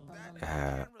have,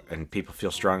 and people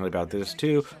feel strongly about this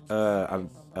too,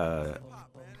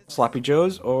 Sloppy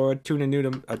Joe's or a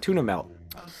tuna melt?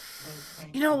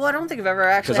 You know what? I don't think I've ever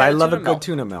actually. Because I love a good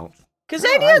tuna melt. Because the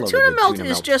idea of tuna melt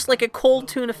is just like a cold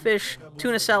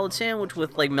tuna salad sandwich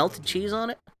with like melted cheese on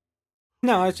it.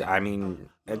 No, it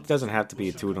doesn't have to be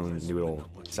a tuna noodle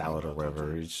salad or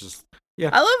whatever. It's just Yeah.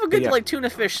 I love a good like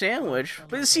tuna fish sandwich.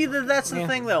 But see, that's the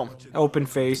thing though. Open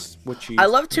face with cheese. I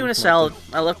love tuna salad.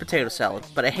 I love potato salad,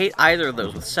 but I hate either of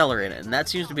those with celery in it, and that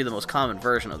seems to be the most common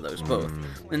version of those both.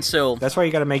 And so that's why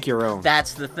you got to make your own.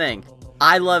 That's the thing.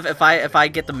 I love if I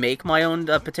get to make my own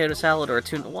potato salad or a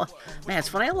tuna. Well, man, it's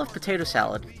funny. I love potato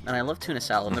salad and I love tuna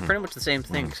salad. They're pretty much the same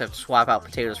thing, except swap out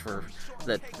potatoes for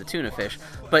the tuna fish.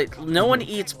 But no one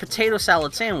eats potato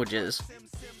salad sandwiches,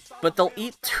 but they'll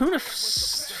eat tuna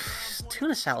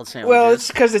salad sandwiches. Well, it's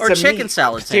because it's or a chicken meat.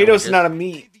 salad Potatoes sandwiches. not a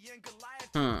meat.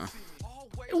 Food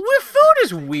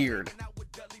is weird.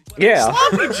 Yeah.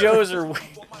 Sloppy Joes are weird.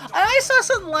 I saw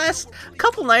something a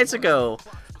couple nights ago.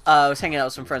 I was hanging out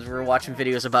with some friends. We were watching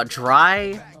videos about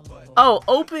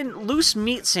open loose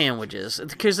meat sandwiches,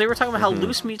 because they were talking about how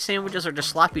loose meat sandwiches are just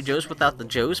sloppy joes without the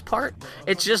joes part.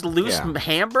 It's just loose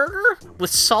hamburger with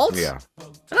salt. Yeah.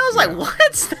 And I was like,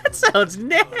 what? That sounds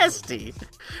nasty.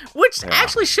 Which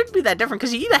actually shouldn't be that different,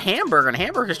 because you eat a hamburger, and a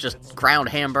hamburger is just ground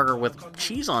hamburger with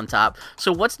cheese on top.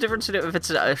 So what's the difference if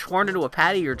it's torn into a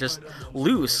patty or just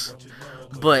loose?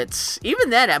 But even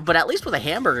then, but at least with a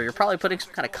hamburger, you're probably putting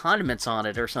some kind of condiments on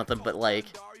it or something. But like,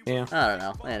 yeah, I don't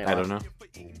know. Anyway. I don't know.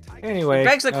 Anyway, it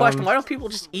begs the question: why don't people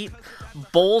just eat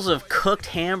bowls of cooked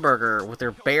hamburger with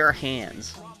their bare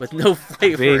hands with no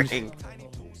flavoring?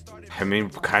 I mean,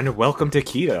 kind of welcome to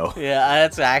keto. Yeah,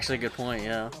 that's actually a good point.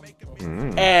 Yeah.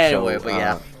 Anyway, but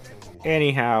yeah.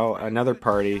 Anyhow, another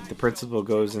party. The principal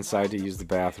goes inside to use the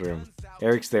bathroom.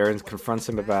 Eric's there and confronts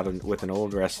him with an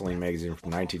old wrestling magazine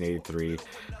from 1983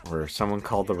 where someone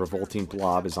called the Revolting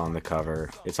Blob is on the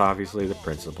cover. It's obviously the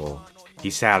principal.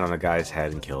 He sat on the guy's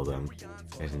head and killed him.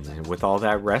 And with all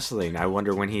that wrestling, I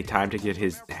wonder when he had time to get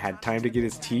his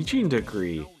teaching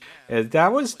degree.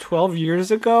 That was 12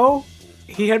 years ago.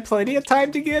 He had plenty of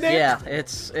time to get it. Yeah,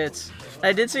 it's.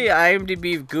 I did see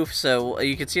IMDb goof, so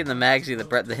you can see in the magazine that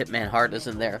Bret the Hitman Hart is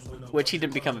in there, which he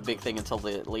didn't become a big thing until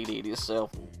the late 80s,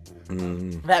 so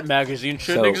that magazine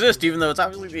shouldn't exist, even though it's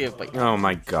obviously but oh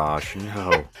my gosh, no.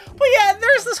 But yeah,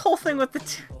 there's this whole thing with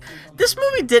this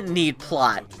movie didn't need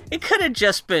plot. It could have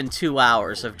just been 2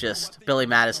 hours of just Billy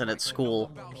Madison at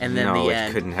school, and then the end. No,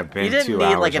 it couldn't have been 2 hours. You didn't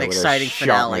need like an exciting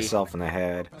finale. Shot myself in the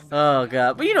head. Oh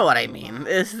god, but you know what I mean.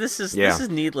 This is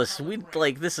needless.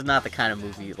 This is not the kind of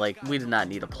movie, like, we did not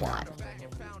need a plot.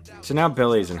 So now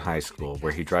Billy's in high school,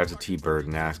 where he drives a T-Bird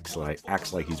and acts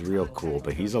like he's real cool,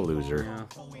 but he's a loser. Yeah.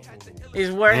 He's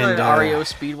wearing an REO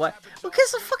Speedway.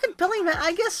 Because of fucking Billy, man.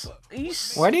 I guess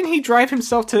he's... Why didn't he drive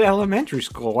himself to elementary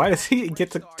school? Why does he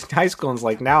get to high school and is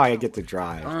like, now I get to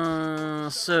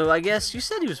drive? So I guess you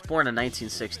said he was born in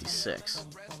 1966.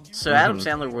 So Adam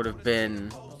Sandler would have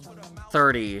been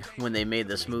 30 when they made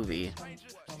this movie.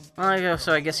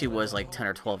 So I guess he was like 10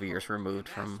 or 12 years removed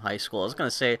from high school. I was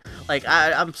gonna say, like,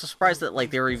 I'm surprised that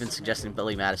like they were even suggesting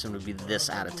Billy Madison would be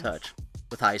this out of touch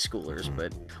with high schoolers.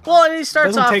 But well, and he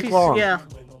starts off.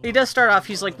 He does start off.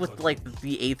 He's like with like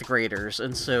the 8th graders,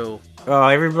 and so. Oh,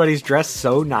 everybody's dressed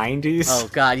so 90s. Oh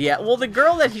god, yeah. Well, the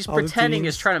girl that he's pretending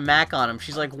is trying to mac on him.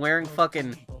 She's like wearing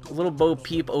fucking little Bo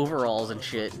Peep overalls and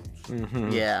shit.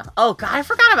 Yeah. Oh god, I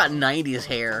forgot about 90s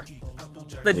hair.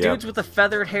 The dudes with the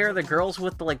feathered hair, the girls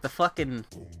with the fucking...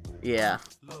 Yeah.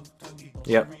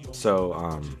 Yep.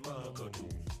 So,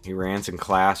 he runs in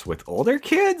class with older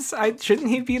kids? Shouldn't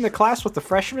he be in the class with the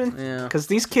freshmen? Yeah. Because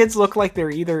these kids look like they're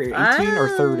either 18 or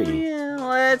 30. Yeah,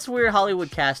 well, that's weird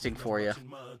Hollywood casting for you.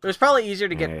 It was probably easier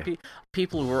to get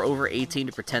people who are over 18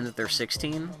 to pretend that they're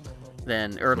 16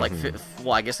 than... Or, like,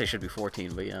 well, I guess they should be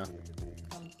 14, but yeah.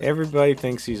 Everybody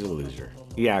thinks he's a loser.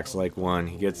 He acts like one.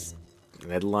 He gets...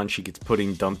 At lunch, he gets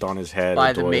pudding dumped on his head.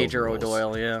 By the Major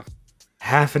O'Doyle, yeah.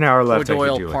 Half an hour left.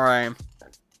 O'Doyle Prime.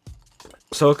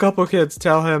 So a couple kids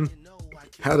tell him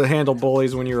how to handle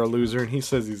bullies when you're a loser, and he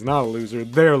says he's not a loser,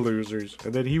 they're losers,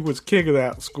 and that he was king of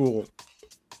that school.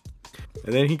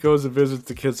 And then he goes and visits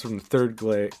the kids from the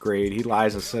 3rd grade. He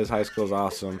lies and says high school is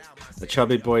awesome. The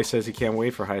chubby boy says he can't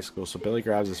wait for high school, so Billy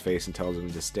grabs his face and tells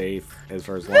him to stay for as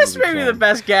long as he can. This may be the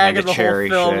best gag in the whole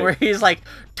film, shit. where he's like,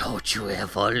 "Don't you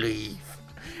ever leave."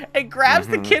 And grabs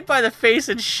the kid by the face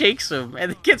and shakes him,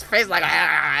 and the kid's face like,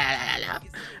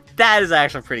 that is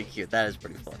actually pretty cute. That is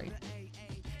pretty funny.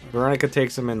 Veronica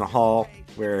takes him in the hall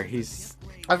where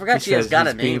I forgot she has got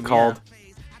a name.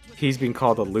 He's being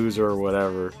called a loser or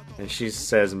whatever, and she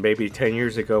says, maybe 10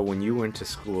 years ago when you went to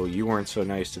school, you weren't so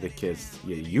nice to the kids.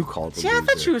 You called them. See, I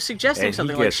thought she was suggesting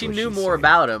something like she knew more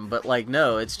about him, but like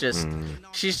no, it's just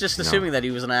she's just assuming that he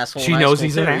was an asshole. She knows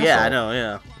he's an asshole. Yeah, I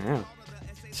know. Yeah.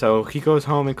 So he goes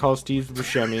home and calls Steve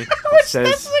Buscemi. This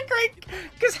is a great...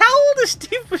 Because how old is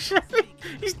Steve Buscemi?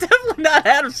 He's definitely not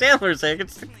Adam Sandler's age, I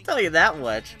can tell you that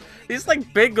much. He's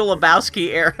like Big Lebowski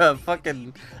era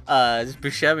fucking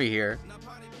Buscemi here.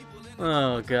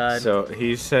 Oh god. So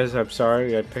he says, "I'm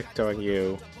sorry, I picked on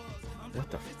you." What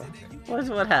the fuck?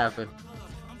 What happened?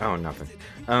 Oh, nothing.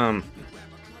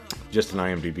 Just an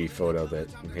IMDb photo that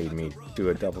made me do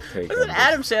a double take. Was it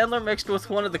Adam Sandler mixed with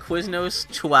one of the Quiznos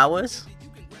chihuahuas?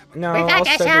 No, I'll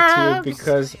send it to you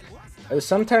because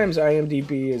sometimes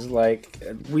IMDb is like,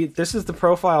 this is the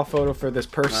profile photo for this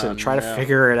person. Try to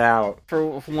figure it out.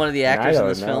 For one of the actors in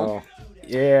this film?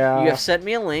 Yeah. You have sent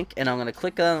me a link, and I'm going to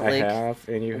click on the link. I have,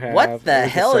 and you have. What the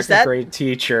hell is that? Grade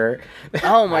teacher.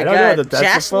 Oh my god,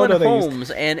 Jaslyn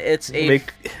Holmes, and it's a...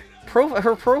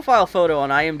 her profile photo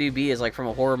on IMDb is like from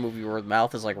a horror movie where the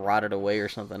mouth is like rotted away or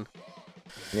something.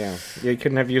 Yeah, you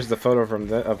couldn't have used the photo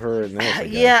of her in this.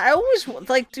 Yeah, I always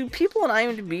like. Do people on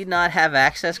IMDb not have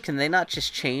access? Can they not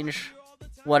just change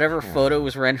whatever photo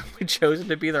was randomly chosen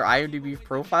to be their IMDb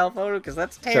profile photo? Because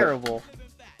that's terrible.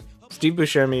 Steve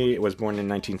Buscemi was born in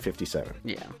 1957.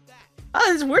 Yeah.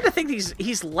 It's weird to think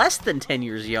he's less than 10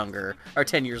 years younger or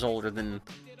 10 years older than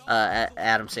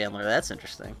Adam Sandler. That's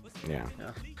interesting. Yeah.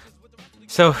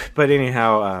 So, but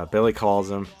anyhow, Billy calls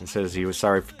him and says he was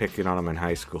sorry for picking on him in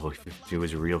high school. He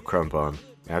was a real crump on him.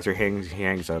 After he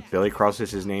hangs up, Billy crosses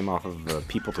his name off of the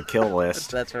people to kill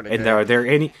list. That's really And good. are there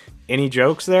any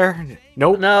jokes there?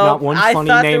 Nope. No, not one I funny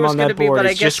thought name there was on gonna that be, board. but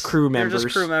I It's guess just crew they're members.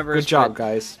 just crew members, Good job, but-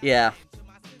 guys. Yeah.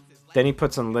 Then he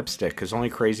puts on lipstick because only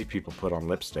crazy people put on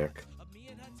lipstick.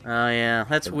 Oh yeah,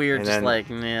 that's weird. And just then- like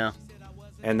yeah.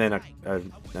 And then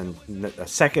a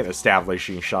second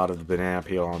establishing shot of the banana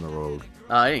peel on the road.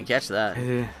 Oh, I didn't catch that.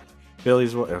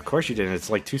 Billy's, of course you didn't. It's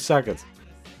like 2 seconds.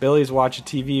 Billy's watching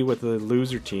TV with the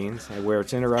loser teens, where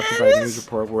it's interrupted by a news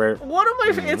report where... One of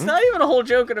my... It's not even a whole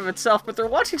joke in of itself, but they're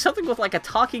watching something with, like, a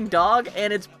talking dog,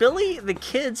 and it's Billy, the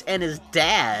kids, and his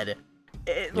dad.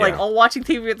 Like, all watching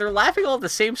TV, they're laughing all at the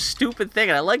same stupid thing,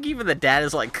 and I like even the dad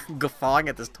is, like, guffawing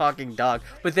at this talking dog.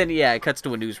 But then, yeah, it cuts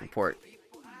to a news report.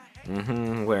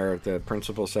 Where the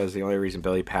principal says the only reason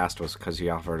Billy passed was because he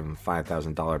offered him a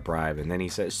 $5,000 bribe, and then he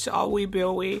says, "Sorry,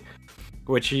 Billy,"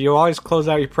 which you always close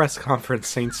out your press conference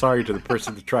saying sorry to the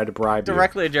person that tried to bribe you.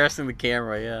 Directly addressing the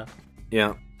camera, yeah.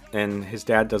 Yeah, and his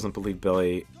dad doesn't believe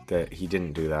Billy that he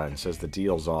didn't do that and says the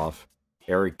deal's off.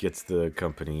 Eric gets the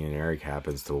company, and Eric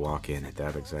happens to walk in at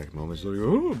that exact moment. He's like,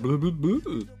 "Oh, blah, blah,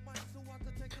 blah."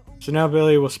 So now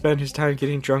Billy will spend his time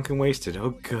getting drunk and wasted.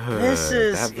 Oh, good. This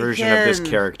is that version of this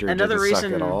character another didn't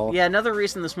reason. suck at all. Yeah, another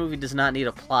reason this movie does not need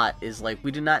a plot is like we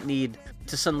do not need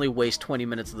to suddenly waste 20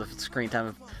 minutes of the screen time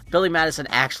of Billy Madison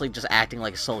actually just acting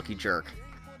like a sulky jerk.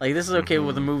 Like this is okay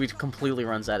when the movie completely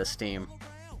runs out of steam.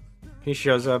 He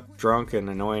shows up drunk and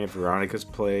annoying at Veronica's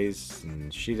place,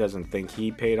 and she doesn't think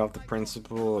he paid off the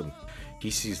principal, and he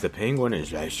sees the penguin and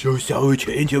is like, "So sorry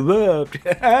to interrupt,"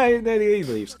 and then he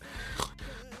leaves.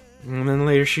 And then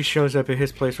later she shows up at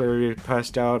his place where he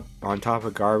passed out on top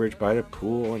of garbage by the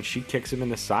pool, and she kicks him in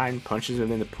the side and punches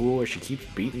him in the pool, where she keeps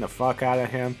beating the fuck out of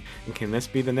him. And can this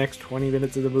be the next 20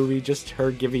 minutes of the movie? Just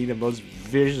her giving the most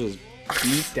vicious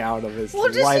beat down of his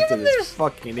life to this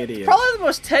fucking idiot. Probably the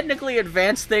most technically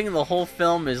advanced thing in the whole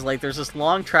film is like there's this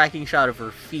long tracking shot of her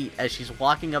feet as she's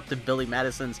walking up to Billy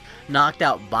Madison's knocked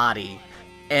out body.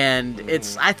 And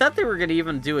it's, I thought they were going to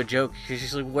even do a joke.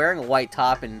 She's like wearing a white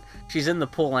top and she's in the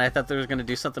pool, and I thought they were going to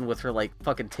do something with her like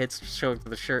fucking tits showing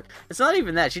through the shirt. It's not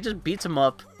even that. She just beats him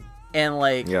up and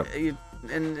like,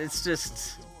 and it's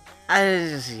just,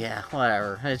 yeah,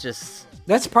 whatever. It's just...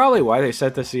 That's probably why they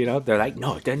set the scene up. They're like,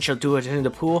 no, then she'll do it in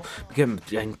the pool, and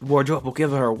wardrobe will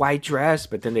give her a white dress,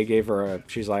 but then they gave her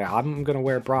she's like, "I'm gonna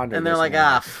wear a bra." And they're like,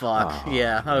 fuck.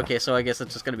 Yeah, okay, so I guess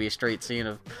it's just gonna be a straight scene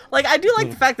of... Like, I do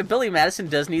like the fact that Billy Madison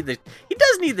does need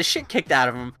the shit kicked out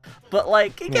of him, but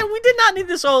like, again, we did not need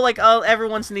this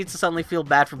everyone needs to suddenly feel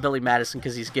bad for Billy Madison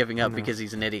because he's giving up because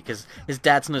he's an idiot, because his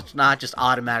dad's not just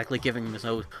automatically giving him his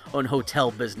own hotel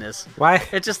business. Why?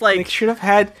 It's just like... They should have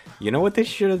had, you know what they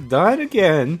should have done again?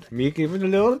 Me giving a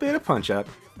little bit of punch up.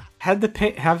 Have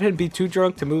him be too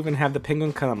drunk to move and have the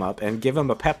penguin come up and give him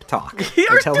a pep talk.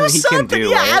 Or tell do him he something. can do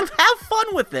yeah, it. have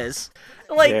fun with this.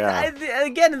 Like, Yeah.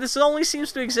 Again, this only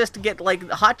seems to exist to get, like,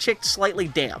 hot chick slightly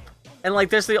damp. And,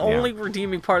 like, there's the only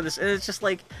redeeming part of this. And it's just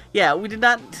like, yeah, we did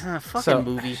not... fucking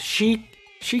movie. She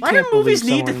Why can't do movies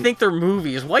believe need to think they're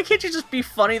movies? Why can't you just be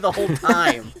funny the whole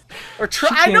time? Or try?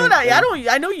 I know that.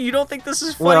 I know you don't think this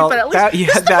is funny, Well, but at least that- this yeah,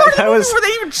 is the part of the that movie was- where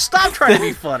they even stop trying to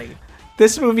be funny.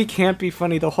 This movie can't be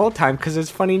funny the whole time because it's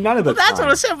funny none of the Well, that's time. what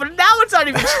I'm saying, but now it's not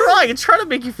even trying. It's trying to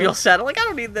make you feel sad. I'm like, I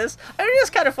don't need this. I mean,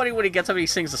 it's kind of funny when he gets up and he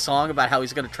sings a song about how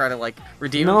he's going to try to, like,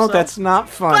 redeem himself. No, that's not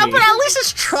funny. But at least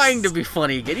it's trying to be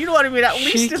funny again. You know what I mean? At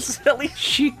least it's...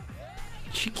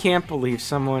 she can't believe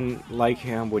someone like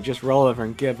him would just roll over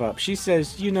and give up. She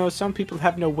says, some people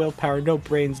have no willpower, no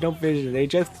brains, no vision. They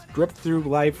just drip through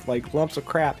life like lumps of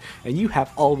crap, and you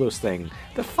have all those things.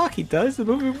 The fuck he does? The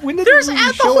movie. When did the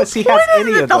movie show us he has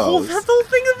any of those? The whole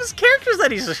thing of his character is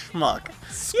that he's a schmuck.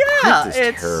 Yeah,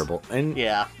 it's terrible. And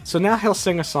yeah. So now he'll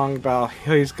sing a song about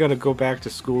how he's gonna go back to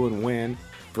school and win.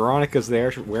 Veronica's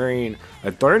there wearing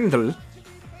a dirndl.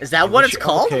 Is that what it's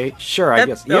called? Okay, sure, I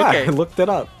guess. Yeah, I looked it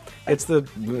up. It's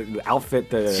the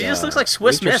outfit that she just looks like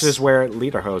Swiss Miss. Just wear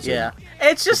Lederhosen. Yeah,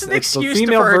 it's just an excuse the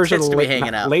female for her version tits to be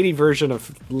hanging out. Lady version of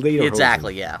Lederhosen.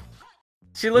 Exactly. Yeah.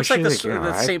 She looks like the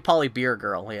St. Pauli beer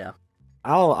girl. Yeah.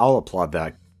 I'll applaud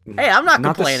that. Hey, I'm not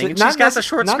complaining. She's got the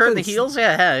short skirt and the heels.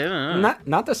 Yeah.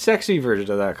 Not the sexy version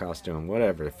of that costume.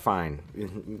 Whatever.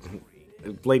 Fine.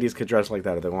 Ladies could dress like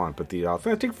that if they want, but the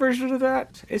authentic version of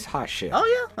that is hot shit. Oh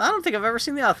yeah, I don't think I've ever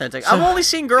seen the authentic. I've only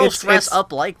seen girls dress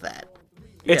up like that.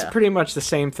 It's pretty much the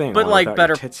same thing, but like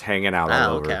better tits hanging out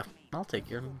all over. Okay, I'll take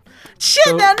your shit.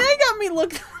 So, now they got me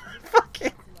looking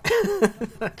fucking.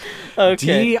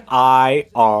 Okay.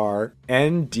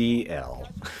 DIRNDL.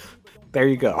 There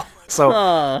you go.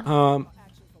 So,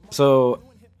 so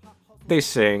they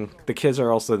sing. The kids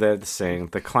are also there to sing.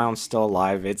 The clown's still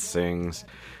alive. It sings.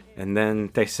 And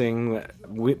then they sing,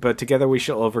 but together we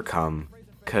shall overcome,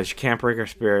 because you can't break our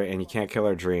spirit and you can't kill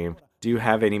our dream. Do you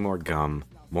have any more gum?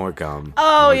 More gum.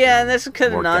 Oh, more yeah, gum, and that's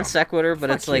kind of non sequitur, but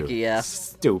it's like, yeah.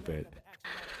 Stupid.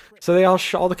 So they all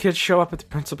the kids show up at the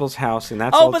principal's house, and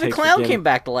that's all it takes. Oh, but the clown came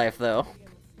back to life, though.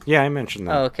 Yeah, I mentioned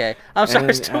that. Oh, okay. I'm sorry,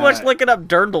 there's too much looking up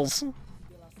dirndls.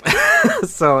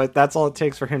 So that's all it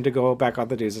takes for him to go back on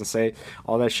the news and say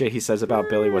all that shit he says about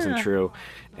Billy wasn't true,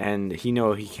 and he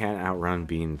can't outrun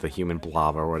being the human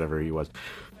blob or whatever he was.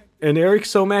 And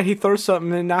Eric's so mad he throws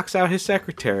something and knocks out his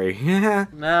secretary.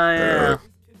 Yeah.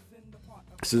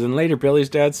 So then later Billy's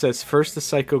dad says first the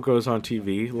psycho goes on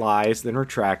TV, lies, then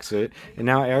retracts it, and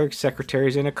now Eric's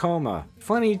secretary's in a coma.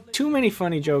 Too many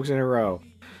funny jokes in a row.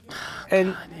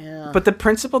 And but the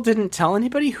principal didn't tell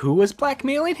anybody who was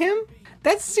blackmailing him?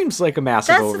 That seems like a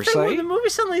massive oversight. That's the thing, when the movie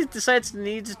suddenly decides it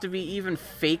needs to be even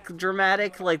fake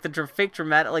dramatic, like the fake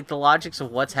dramatic, like the logics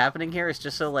of what's happening here is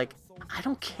just so like, I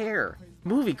don't care.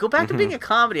 Movie, go back to being a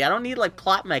comedy. I don't need like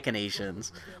plot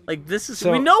machinations. Like this is,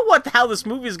 we know how this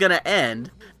movie is gonna end.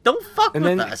 Don't fuck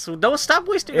with us. Don't stop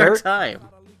wasting our time.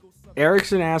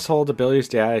 Eric's an asshole to Billy's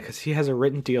dad because he has a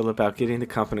written deal about getting the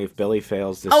company if Billy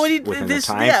fails within the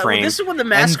time frame. This is when the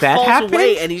mask falls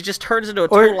away and he just turns into a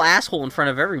total asshole in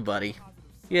front of everybody.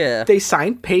 Yeah. They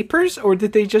signed papers, or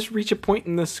did they just reach a point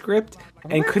in the script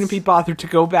and couldn't be bothered to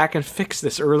go back and fix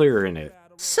this earlier in it?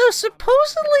 So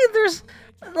supposedly there's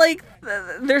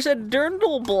a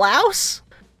dirndl blouse,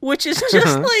 which is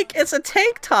just like, it's a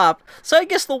tank top. So I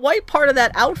guess the white part of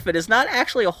that outfit is not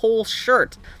actually a whole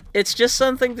shirt. It's just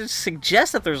something to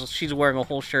suggest that she's wearing a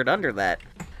whole shirt under that.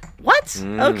 What?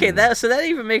 Okay, that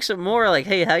even makes it more like,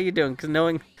 hey, how you doing? Because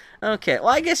knowing... Okay, well,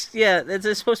 I guess, yeah,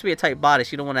 it's supposed to be a tight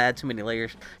bodice. You don't want to add too many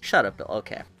layers. Shut up, Bill.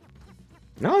 Okay.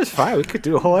 No, it's fine. We could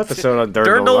do a whole episode on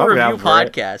dirndl. Dirndl review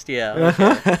podcast, yeah.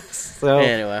 Okay. So,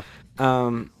 anyway.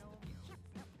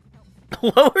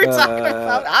 What were we talking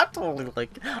about? I'm totally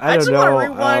like... I just want to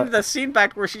rewind the scene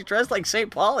back where she dressed like St.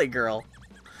 Pauli girl.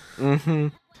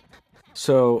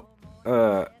 So,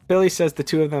 Billy says the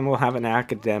two of them will have an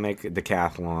academic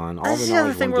decathlon. All That's the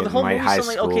other thing where the whole movie's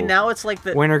suddenly, okay, now it's like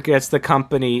the... Winner gets the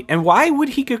company. And why would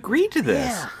he agree to this?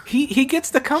 Yeah. He gets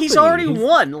the company. He's already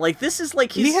won. Like, this is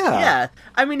like, he's... Yeah.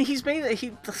 I mean, he's made...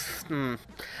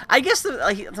 I guess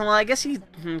he...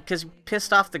 Because he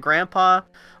pissed off the grandpa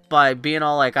by being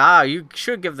all like, you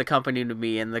should give the company to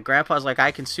me. And the grandpa's like,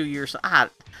 I can sue you or something. I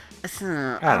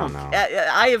don't know.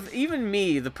 I have, even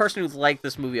me, the person who's liked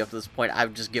this movie up to this point,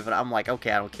 I've just given, I'm like,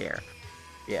 okay, I don't care.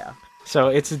 Yeah. So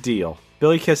it's a deal.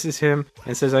 Billy kisses him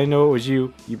and says, I know it was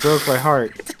you. You broke my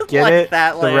heart. Get like it?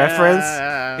 That, the reference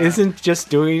isn't just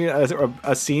doing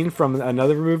a scene from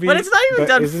another movie. But it's not even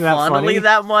done funnily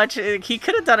that much. He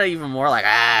could have done it even more like,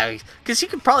 because he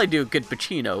could probably do a good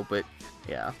Pacino, but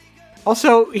yeah.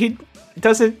 Also, he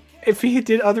doesn't... If he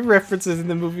did other references in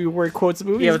the movie where he quotes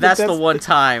movies... Yeah, but that's the one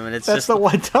time, and it's that's the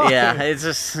one time. Yeah, it's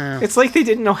just... It's like they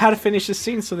didn't know how to finish the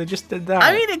scene, so they just did that.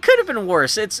 I mean, it could have been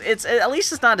worse. It's at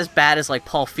least it's not as bad as, like,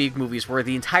 Paul Feig movies, where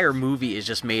the entire movie is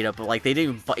just made up, but, like, they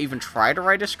didn't even try to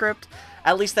write a script.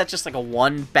 At least that's just, like, a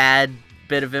one bad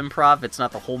bit of improv. It's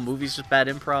not the whole movie's just bad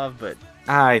improv, but...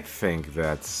 I think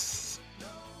that's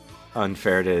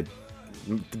unfair to...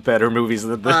 better movies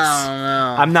than this. I don't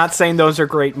know. I'm not saying those are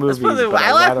great movies, but I'd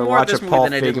rather watch a Paul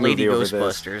Feig movie over this.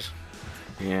 Ghostbusters.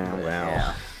 Yeah, well.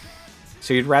 Yeah.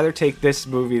 So you'd rather take this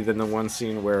movie than the one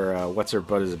scene where what's her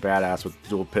butt is a badass with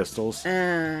dual pistols?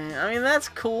 I mean, that's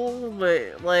cool,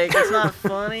 but like it's not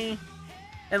funny.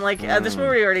 And like this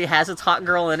movie already has its hot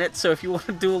girl in it, so if you want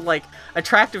to do like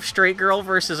attractive straight girl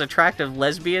versus attractive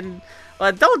lesbian,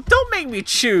 don't make me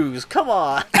choose. Come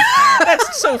on,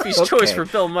 that's Sophie's choice for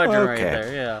Bill Mudgeon right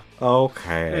there. Yeah.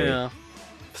 Okay. Yeah.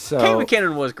 So Kate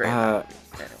McKinnon was great. Anyway.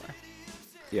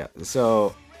 Yeah.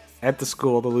 So at the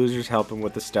school, the losers help him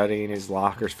with the studying. His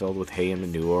locker's filled with hay and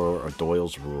manure, or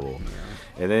Doyle's rule.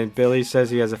 Yeah. And then Billy says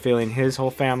he has a feeling his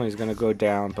whole family is going to go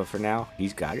down, but for now,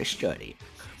 he's got to study.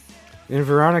 And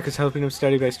Veronica's helping him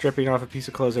study by stripping off a piece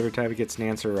of clothes every time he gets an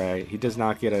answer right. He does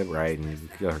not get it right, and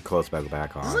her clothes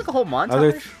back on. This is like a whole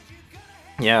montage?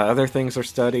 Other things are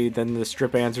studied, then the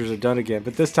strip answers are done again.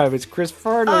 But this time it's Chris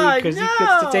Farley, because he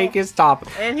gets to take his top.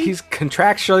 And he's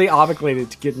contractually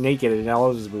obligated to get naked in all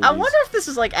of his movies. I wonder if this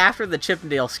is like after the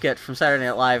Chippendale sketch from Saturday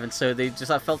Night Live, and so they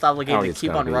just felt obligated to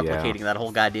keep on replicating that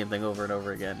whole goddamn thing over and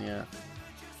over again, yeah.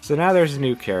 So now there's a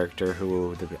new character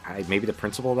who, maybe the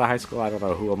principal of the high school, I don't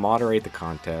know, who will moderate the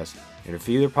contest. And if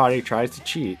either party tries to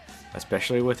cheat,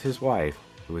 especially with his wife,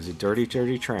 who is a dirty,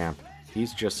 dirty tramp,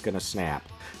 he's just going to snap.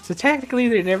 So technically,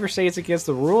 they never say it's against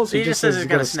the rules. He just says he's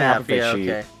going to snap if they cheat.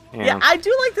 Okay. Yeah, I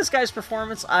do like this guy's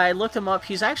performance. I looked him up.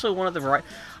 He's actually one of the right...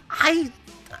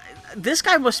 This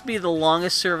guy must be the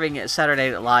longest-serving Saturday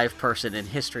Night Live person in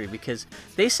history, because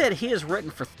they said he has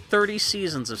written for 30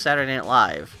 seasons of Saturday Night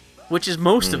Live, which is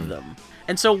most of them.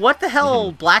 And so what the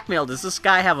hell blackmail does this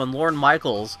guy have on Lorne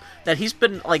Michaels that he's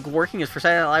been like working for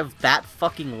Saturday Night Live that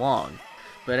fucking long?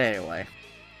 But anyway.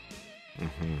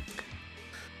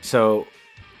 So,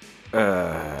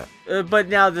 but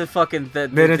now the fucking...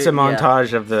 Then it's a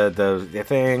montage of the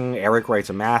thing. Eric writes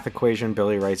a math equation.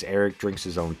 Billy writes Eric drinks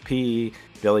his own pee.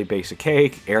 Billy bakes a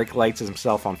cake. Eric lights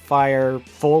himself on fire.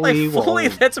 Foley,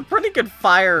 that's a pretty good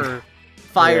fire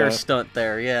stunt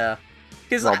there, yeah.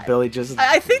 Well, Billy just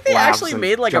I think they actually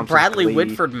made like a Bradley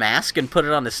Whitford mask and put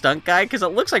it on the stunt guy, because it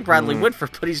looks like Bradley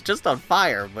Whitford, but he's just on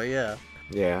fire, but yeah.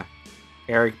 Yeah.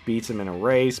 Eric beats him in a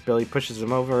race. Billy pushes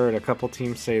him over, and a couple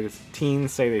teens say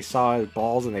they saw his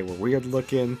balls and they were weird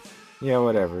looking. Yeah,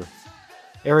 whatever.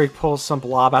 Eric pulls some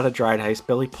blob out of dried ice.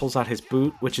 Billy pulls out his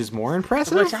boot, which is more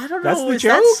impressive. Which I don't know. That's the is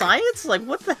joke? That science? Like,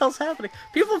 what the hell's happening?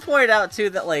 People pointed out too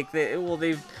that like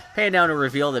they've panned down to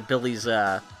reveal that Billy's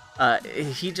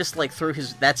he just like threw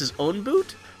that's his own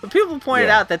boot. But people pointed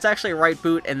out that's actually a right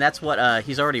boot, and that's what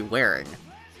he's already wearing.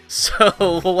 So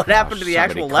what happened to the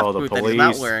actual left boot that he's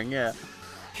not wearing? Yeah.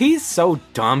 He's so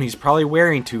dumb. He's probably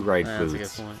wearing two right boots.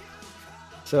 That's a good point.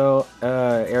 So,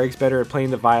 Eric's better at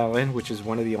playing the violin, which is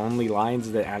one of the only lines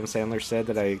that Adam Sandler said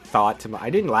that I thought I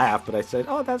didn't laugh, but I said,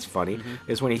 oh, that's funny,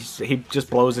 is when he just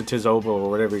blows into his oboe or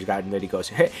whatever he's got, and then he goes,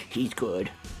 hey, he's good.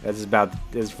 That's about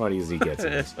as funny as he gets.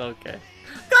 Okay.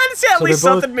 Glad to see at least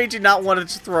something made you not want to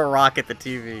just throw a rock at the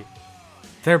TV.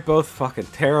 They're both fucking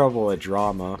terrible at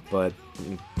drama, but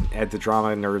at the drama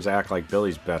nerds act like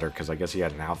Billy's better, because I guess he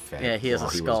had an outfit. Yeah, he has a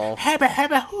skull.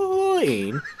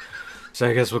 So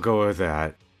I guess we'll go with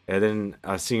that. And then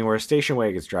a scene where a station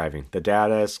wagon's driving. The dad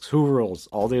asks, who rules?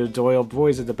 All the O'Doyle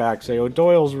boys at the back say,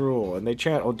 O'Doyle's rule. And they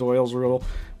chant O'Doyle's rule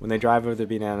when they drive over the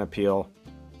banana peel,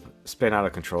 spin out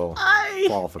of control,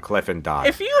 fall off a cliff, and die.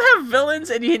 If you have villains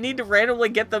and you need to randomly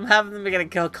get them, having them get a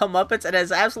comeuppance, and it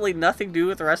has absolutely nothing to do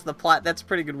with the rest of the plot, that's a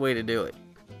pretty good way to do it.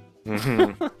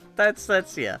 That's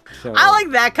yeah. So, I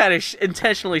like that kind of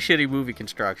intentionally shitty movie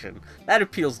construction. That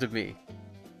appeals to me.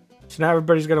 So now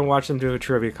everybody's going to watch them do a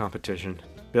trivia competition.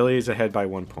 Billy is ahead by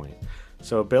 1 point.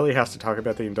 So Billy has to talk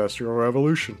about the Industrial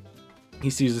Revolution. He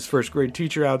sees his first grade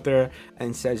teacher out there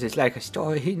and says it's like a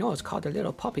story he knows called The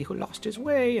Little Puppy Who Lost His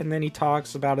Way. And then he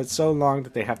talks about it so long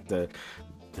that they have to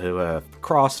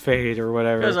crossfade or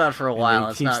whatever. It goes on for a while.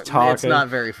 It's not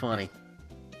very funny.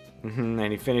 And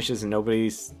he finishes and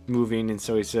nobody's moving, and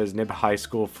so he says Nib High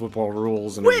School football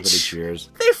rules, and everybody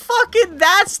cheers. They fucking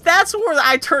that's where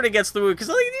I turn against the movie, because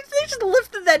they just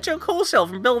lifted that joke wholesale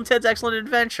from Bill and Ted's Excellent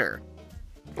Adventure.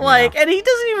 Like, and he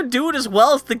doesn't even do it as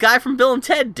well as the guy from Bill and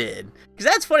Ted did. Because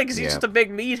that's funny, because he's just a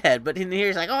big meathead, but in here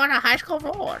he's like, oh, no, high school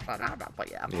rules. But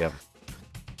yeah. Yep.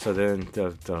 So then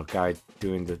the guy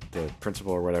doing the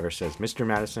principal or whatever says, Mr.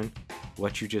 Madison,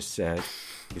 what you just said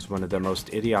is one of the most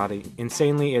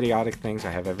insanely idiotic things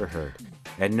I have ever heard.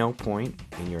 At no point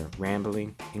in your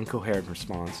rambling, incoherent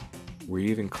response were you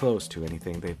even close to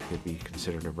anything that could be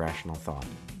considered a rational thought.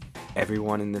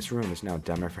 Everyone in this room is now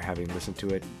dumber for having listened to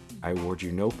it. I award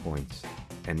you no points,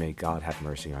 and may God have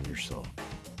mercy on your soul.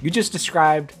 You just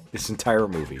described this entire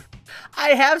movie. I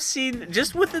have seen,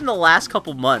 just within the last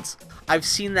couple months, I've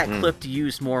seen that clip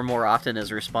used more and more often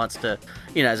as a response to,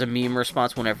 as a meme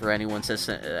response whenever anyone says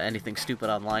anything stupid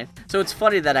online. So it's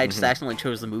funny that I just accidentally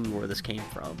chose the movie where this came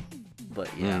from. But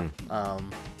yeah.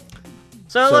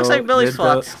 So it looks like Billy's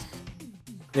fucked.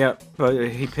 Yeah, but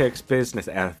he picks business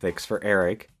ethics for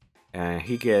Eric.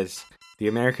 He gets the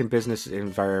American business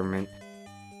environment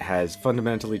has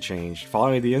fundamentally changed.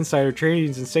 Following the insider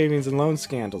tradings and savings and loan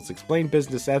scandals, explain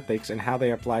business ethics and how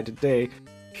they apply today.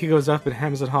 He goes up and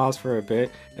hems and haws for a bit,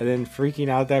 and then freaking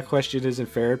out that question isn't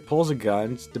fair, pulls a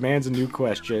gun, demands a new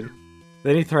question.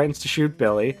 Then he threatens to shoot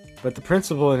Billy, but the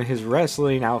principal in his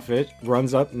wrestling outfit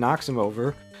runs up and knocks him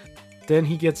over. Then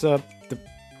he gets up, the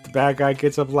bad guy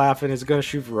gets up laughing, is gonna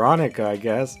shoot Veronica, I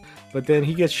guess. But then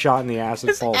he gets shot in the ass and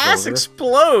His falls ass over.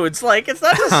 explodes. Like, it's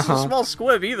not just a small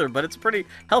squib either, but it's a pretty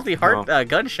healthy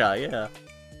gunshot, yeah.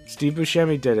 Steve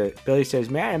Buscemi did it. Billy says,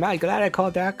 "Man, am I glad I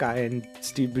called that guy?" And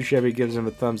Steve Buscemi gives him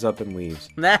a thumbs up and leaves.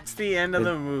 And that's the end of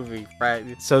the movie, right?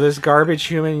 So this garbage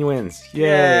human wins.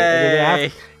 Yay!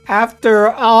 After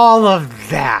all of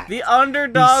that, the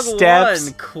underdog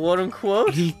won, quote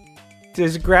unquote.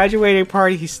 There's a graduating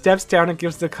party. He steps down and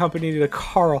gives the company to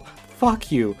Carl.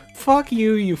 Fuck you,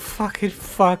 you fucking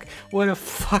fuck. What a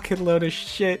fucking load of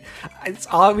shit. It's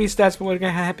obvious that's what's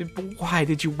gonna happen, but why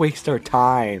did you waste our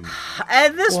time?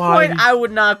 At this point, I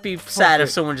would not be sad if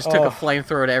someone just took a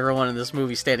flamethrower to everyone in this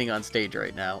movie standing on stage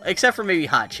right now. Except for maybe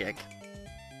Hot Chick.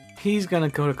 He's gonna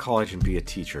go to college and be a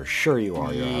teacher. Sure you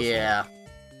are, yeah.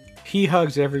 He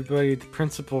hugs everybody. The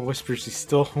principal whispers he's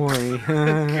still horny.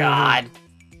 God.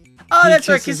 Oh, that's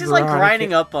right, because he's like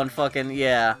grinding up on fucking,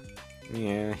 Yeah,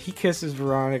 he kisses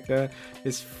Veronica.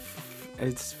 His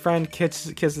friend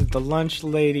kisses the lunch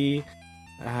lady.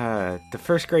 The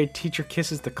first grade teacher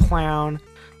kisses the clown.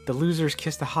 The losers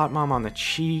kiss the hot mom on the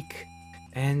cheek.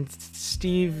 And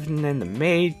Steve and then the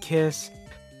maid kiss.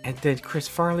 And then Chris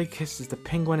Farley kisses the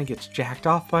penguin and gets jacked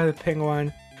off by the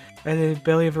penguin. And then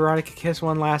Billy and Veronica kiss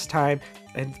one last time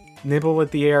and nibble with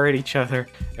the air at each other,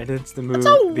 and it's the movie. That's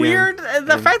so weird.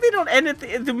 The fact they don't end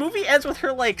it. The movie ends with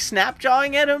her like snap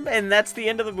jawing at him, and that's the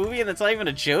end of the movie, and it's not even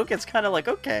a joke. It's kind of like,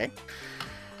 okay.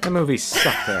 That movie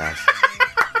sucked ass.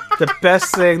 The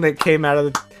best thing that came out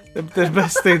of the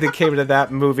best thing that came out of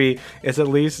that movie is at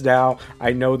least now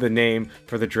I know the name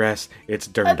for the dress. It's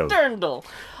Dirndl. Dirndl.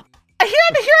 Here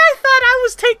I thought I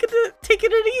was taking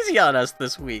it easy on us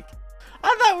this week.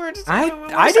 I thought we were just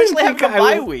I didn't having a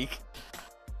bye week.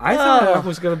 I thought I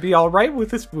was going to be all right with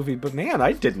this movie, but man,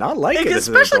 I did not like it.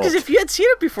 Especially because if you had seen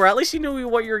it before, at least you knew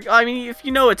what you're. I mean, if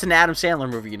you know it's an Adam Sandler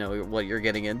movie, you know what you're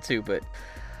getting into. But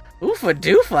oofa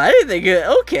doofa, I didn't think it.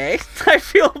 Okay, I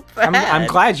feel bad. I'm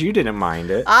glad you didn't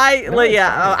mind it. I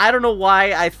don't know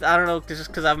why. I don't know, just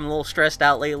because I'm a little stressed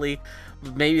out lately.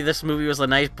 Maybe this movie was a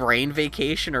nice brain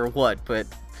vacation or what, but.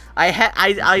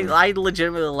 I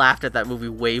legitimately laughed at that movie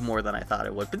way more than I thought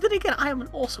it would. But then again, I am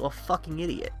also a fucking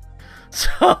idiot.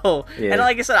 So, and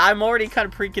like I said, I'm already kind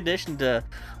of preconditioned to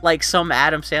like some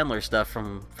Adam Sandler stuff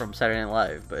from Saturday Night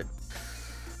Live. But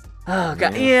oh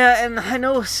god, yeah, and I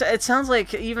know it sounds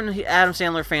like even Adam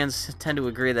Sandler fans tend to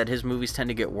agree that his movies tend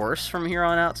to get worse from here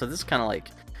on out. So this is kind of like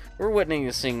we're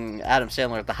witnessing Adam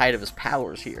Sandler at the height of his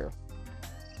powers here.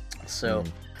 So.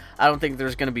 I don't think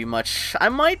there's going to be much. I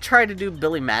might try to do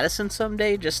Billy Madison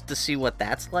someday just to see what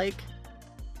that's like.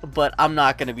 But I'm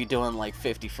not going to be doing like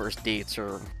 50 First Dates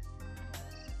or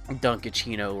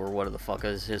Dunkachino or what the fuck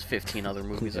is his 15 other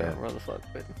movies or what the fuck.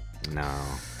 But no.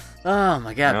 Oh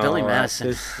my god, no, Billy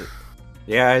Madison.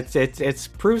 It's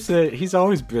proves that he's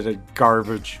always been a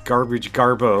garbage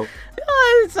garbo.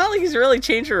 It's not like he's really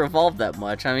changed or evolved that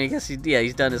much. I mean, I guess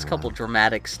he's done his couple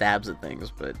dramatic stabs at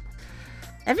things, but...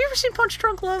 Have you ever seen Punch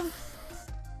Drunk Love?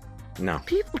 No.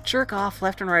 People jerk off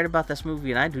left and right about this movie,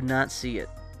 and I do not see it.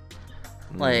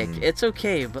 Like, it's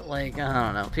okay, but, like, I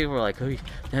don't know. People are like, oh,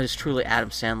 that is truly Adam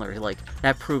Sandler. Like,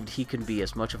 that proved he can be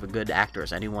as much of a good actor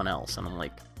as anyone else. And I'm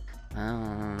like,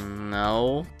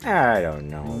 no. I don't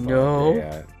know.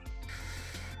 No.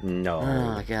 No.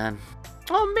 Oh, my God.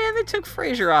 Oh, man, they took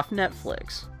Frasier off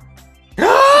Netflix.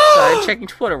 Sorry, checking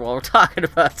Twitter while we're talking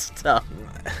about stuff.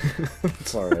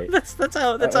 It's alright. that's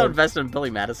how invested in Billy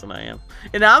Madison I am.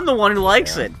 And I'm the one who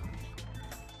likes it.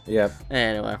 Yep.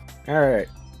 Anyway. Alright.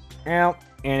 Well,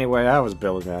 anyway, that was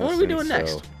Billy Madison. What are we doing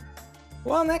next?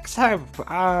 Well, next time,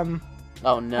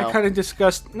 oh, no. I kind of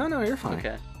discussed... No, you're fine.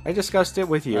 Okay. I discussed it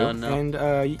with you. Oh, no.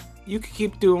 And, you can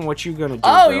keep doing what you're gonna do.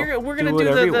 Oh, we're gonna do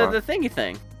the thingy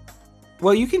thing.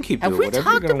 Well, you can keep doing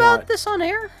whatever you're gonna want. Have we talked about this on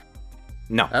air?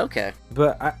 No. Okay.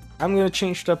 But I'm going to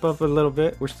change stuff up a little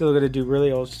bit. We're still going to do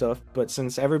really old stuff. But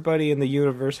since everybody in the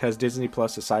universe has Disney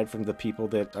Plus, aside from the people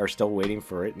that are still waiting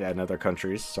for it in other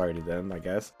countries, sorry to them, I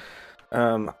guess.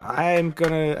 I'm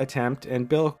gonna attempt, and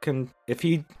Bill can, if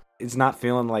he is not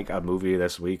feeling like a movie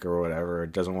this week or whatever,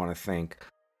 doesn't want to think.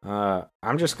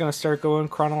 I'm just gonna start going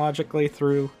chronologically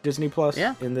through Disney Plus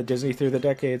in the Disney through the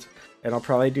decades, and I'll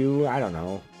probably do, I don't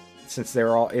know, since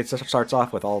they're all, it starts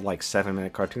off with all like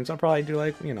 7-minute cartoons. I'll probably do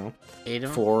like 8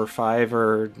 of 4 or 5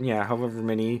 or however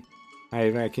many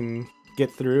I can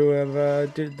get through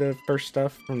of did the first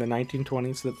stuff from the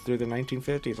 1920s through the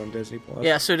 1950s on Disney Plus.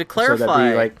 Yeah. So to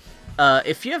clarify,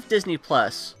 if you have Disney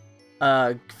Plus,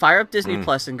 fire up Disney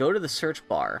Plus and go to the search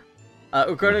bar.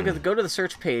 Or go to the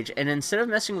search page, and instead of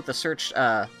messing with the search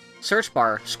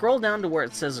bar, scroll down to where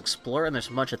it says Explore, and there's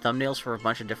a bunch of thumbnails for a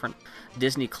bunch of different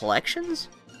Disney collections.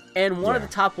 And one of the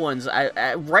top ones,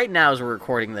 I right now as we're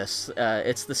recording this,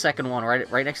 it's the second one,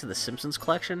 right next to the Simpsons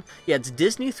collection. Yeah, it's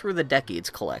Disney Through the Decades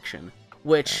collection,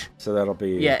 which so that'll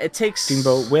be it takes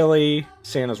Steamboat Willie,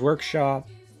 Santa's Workshop,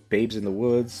 Babes in the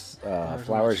Woods,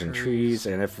 Flowers and Trees,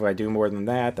 and if I do more than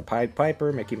that, The Pied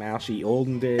Piper, Mickey Mouse, Ye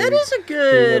Olden Days. That is a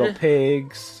good... Three Little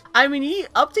Pigs. I mean,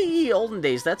 up to Ye Olden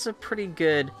Days, that's a pretty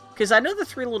good... Because I know the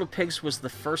Three Little Pigs was the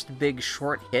first big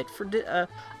short hit for the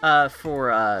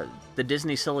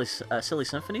Disney Silly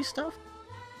Symphony stuff.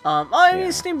 I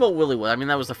mean, Steamboat Willie was. I mean,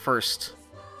 that was the first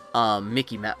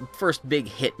first big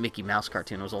hit Mickey Mouse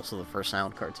cartoon. It was also the first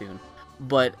sound cartoon.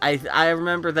 But I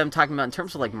remember them talking about, in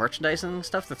terms of like merchandising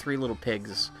stuff, the Three Little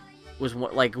Pigs was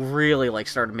what like really like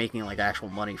started making like actual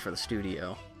money for the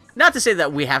studio. Not to say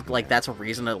that we have to like that's a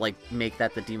reason to like make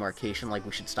that the demarcation, like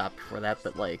we should stop before that,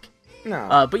 but like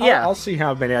no. But yeah, I'll see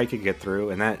how many I could get through,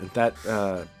 and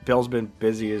that Bill's been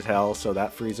busy as hell, so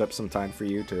that frees up some time for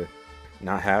you to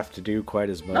not have to do quite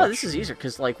as much. No, this is easier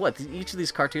because like each of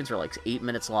these cartoons are like 8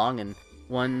 minutes long, and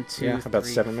 1, 2, 3, about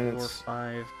 7 4, minutes.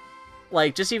 5.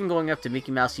 Like, just even going up to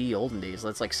Mickey Mouse Ye Olden Days,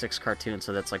 that's like 6 cartoons,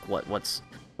 so that's like, what's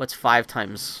 5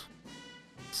 times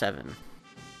 7?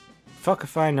 Fuck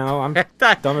if I know, I'm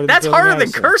dumber than That's Bill harder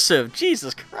Madison. than cursive,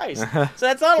 Jesus Christ. So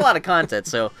that's not a lot of content,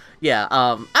 so, yeah,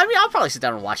 I mean, I'll probably sit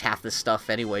down and watch half this stuff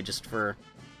anyway, just for,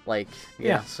 like,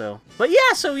 so. But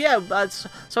yeah, so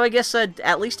I guess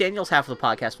at least Daniel's half of the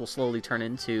podcast will slowly turn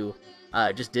into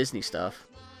just Disney stuff,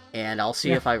 and I'll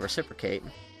see if I reciprocate.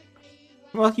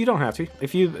 Well, you don't have to.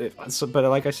 But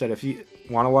like I said, if you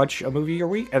want to watch a movie a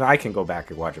week, and I can go back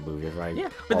and watch a movie if I. Yeah,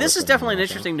 but this is definitely an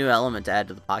interesting new element to add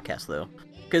to the podcast, though,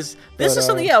 because this is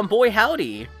something. Yeah, boy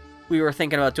howdy, we were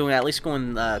thinking about doing at least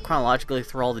going chronologically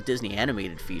through all the Disney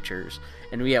animated features,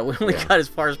 and we only got as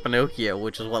far as Pinocchio,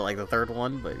 which is like the third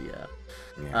one, but yeah.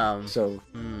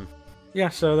 Yeah,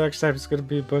 so next time it's gonna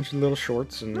be a bunch of little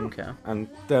shorts, and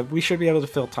we should be able to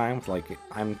fill time with like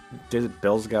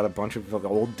Bill's got a bunch of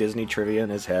old Disney trivia in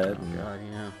his head. Oh God,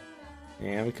 yeah.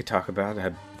 Yeah, we could talk about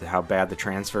how bad the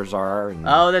transfers are. And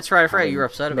that's right. I forgot you were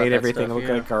upset about made that everything stuff, look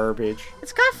like garbage.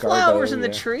 It's got flowers in the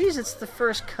trees. It's the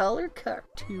first color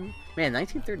cartoon. Man,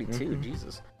 1932.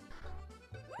 Jesus.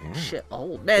 Yeah. Shit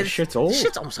old. Man, this shit's old. This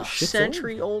shit's almost a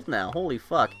century old now. Holy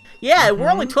fuck. Yeah,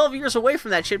 we're only 12 years away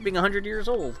from that shit being 100 years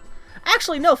old.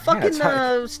 Actually, no, fucking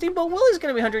Steamboat Willie's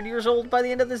gonna be 100 years old by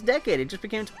the end of this decade. It just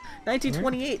became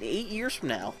 1928, 8 years from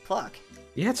now. Fuck.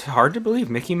 Yeah, it's hard to believe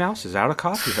Mickey Mouse is out of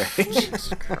copyright.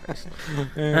 Jesus Christ.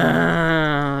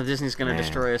 Disney's gonna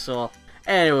destroy us all.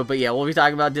 Anyway, but yeah, we'll be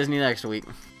talking about Disney next week.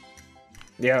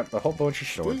 Yeah, a whole bunch of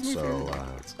shorts,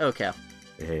 okay.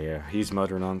 Yeah, he's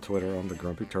muttering on Twitter. I'm the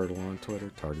Grumpy Turtle on Twitter.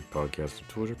 Tardy Podcast on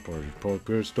Twitter.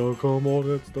 PartyPodcast.com, all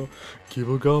that stuff. Keep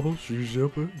a gobble, she's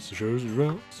up there, shows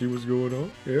around, see what's going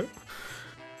on. Yeah.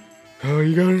 Oh,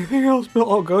 you got anything else,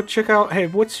 Bill? Oh, go check out. Hey,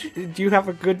 do you have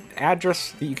a good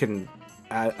address that you can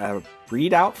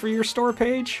read out for your store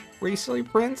page where you sell your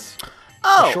prints?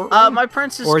 Oh, my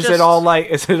prints is is it all like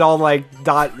 .x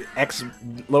lowercase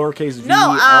v?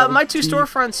 No, my 2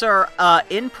 storefronts are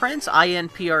InPrints,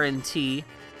 INPRNT,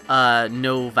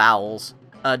 no vowels,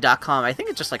 .com. I think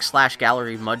it's just like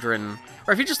 /gallery Mudrun,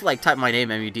 or if you just like type my name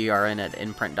MUDRN at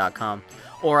inprint.com,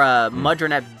 or Mudrun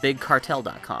at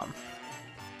bigcartel.com.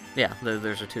 Yeah,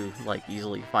 those are 2 like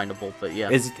easily findable, but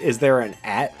yeah. Is there an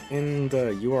 @ in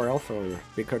the URL for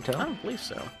Big Cartel? I don't believe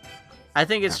so. I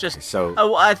think it's just so.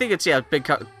 Oh, I think it's Big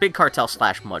Cartel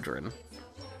 /Mudrun.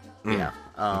 Yeah.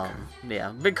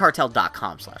 Yeah.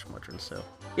 BigCartel.com/Mudrun. So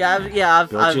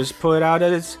I've just put out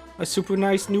a super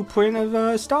nice new print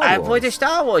of Star Wars. I put the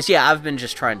Star Wars. Yeah, I've been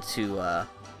just trying to.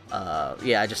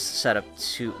 I just set up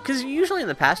 2 because usually in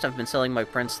the past I've been selling my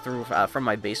prints through from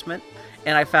my basement,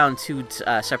 and I found 2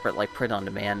 separate like print on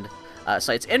demand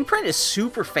sites. InPrint is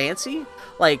super fancy.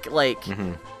 Like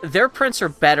their prints are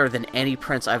better than any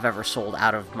prints I've ever sold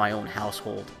out of my own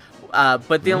household.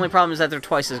 But the only problem is that they're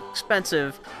twice as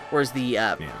expensive, whereas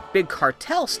the big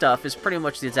cartel stuff is pretty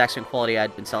much the exact same quality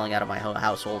I'd been selling out of my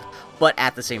household, but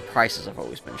at the same prices I've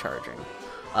always been charging.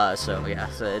 So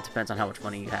it depends on how much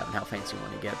money you have and how fancy you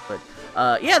want to get. But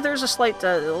there's a slight,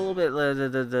 a little bit,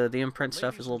 the imprint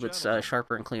stuff is a little bit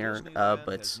sharper and cleaner,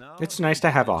 but it's nice to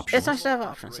have options. It's nice to have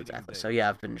options, exactly. So yeah,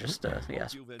 I've been just,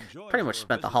 pretty much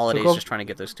spent the holidays just trying to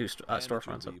get those two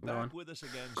storefronts up and going.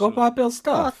 Go buy Bill's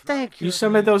stuff. Oh, thank you. Use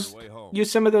some of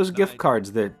those gift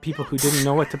cards that people who didn't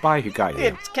know what to buy who got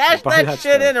you. Cash that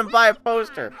shit in and buy a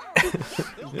poster.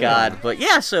 God, but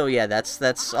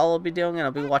that's all I'll be doing, and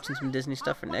I'll be watching some Disney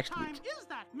stuff for next week.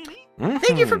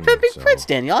 Thank you for pimping Prince,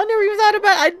 Daniel. I never even thought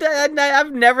about.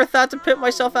 I've never thought to pimp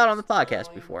myself out on the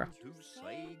podcast before.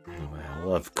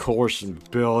 Well, of course,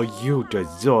 Bill, you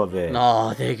deserve it.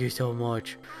 Oh, thank you so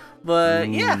much. But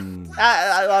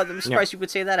I'm surprised you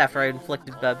would say that after I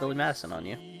inflicted Billy Madison on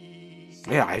you.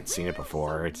 Yeah, I'd seen it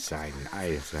before.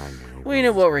 We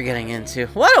knew what we're getting into.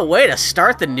 What a way to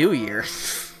start the new year.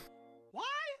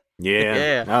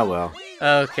 Yeah. Oh well.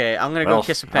 Okay, I'm gonna go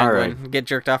kiss a penguin and get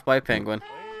jerked off by a penguin.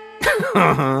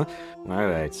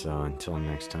 Alright, so until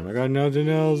next time, I got nothing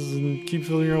else, and keep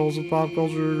filling your holes with pop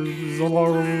culture.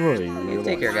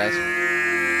 Take care, guys.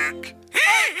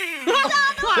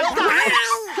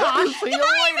 See you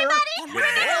later.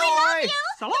 Bye.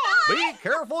 Be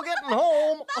careful getting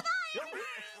home.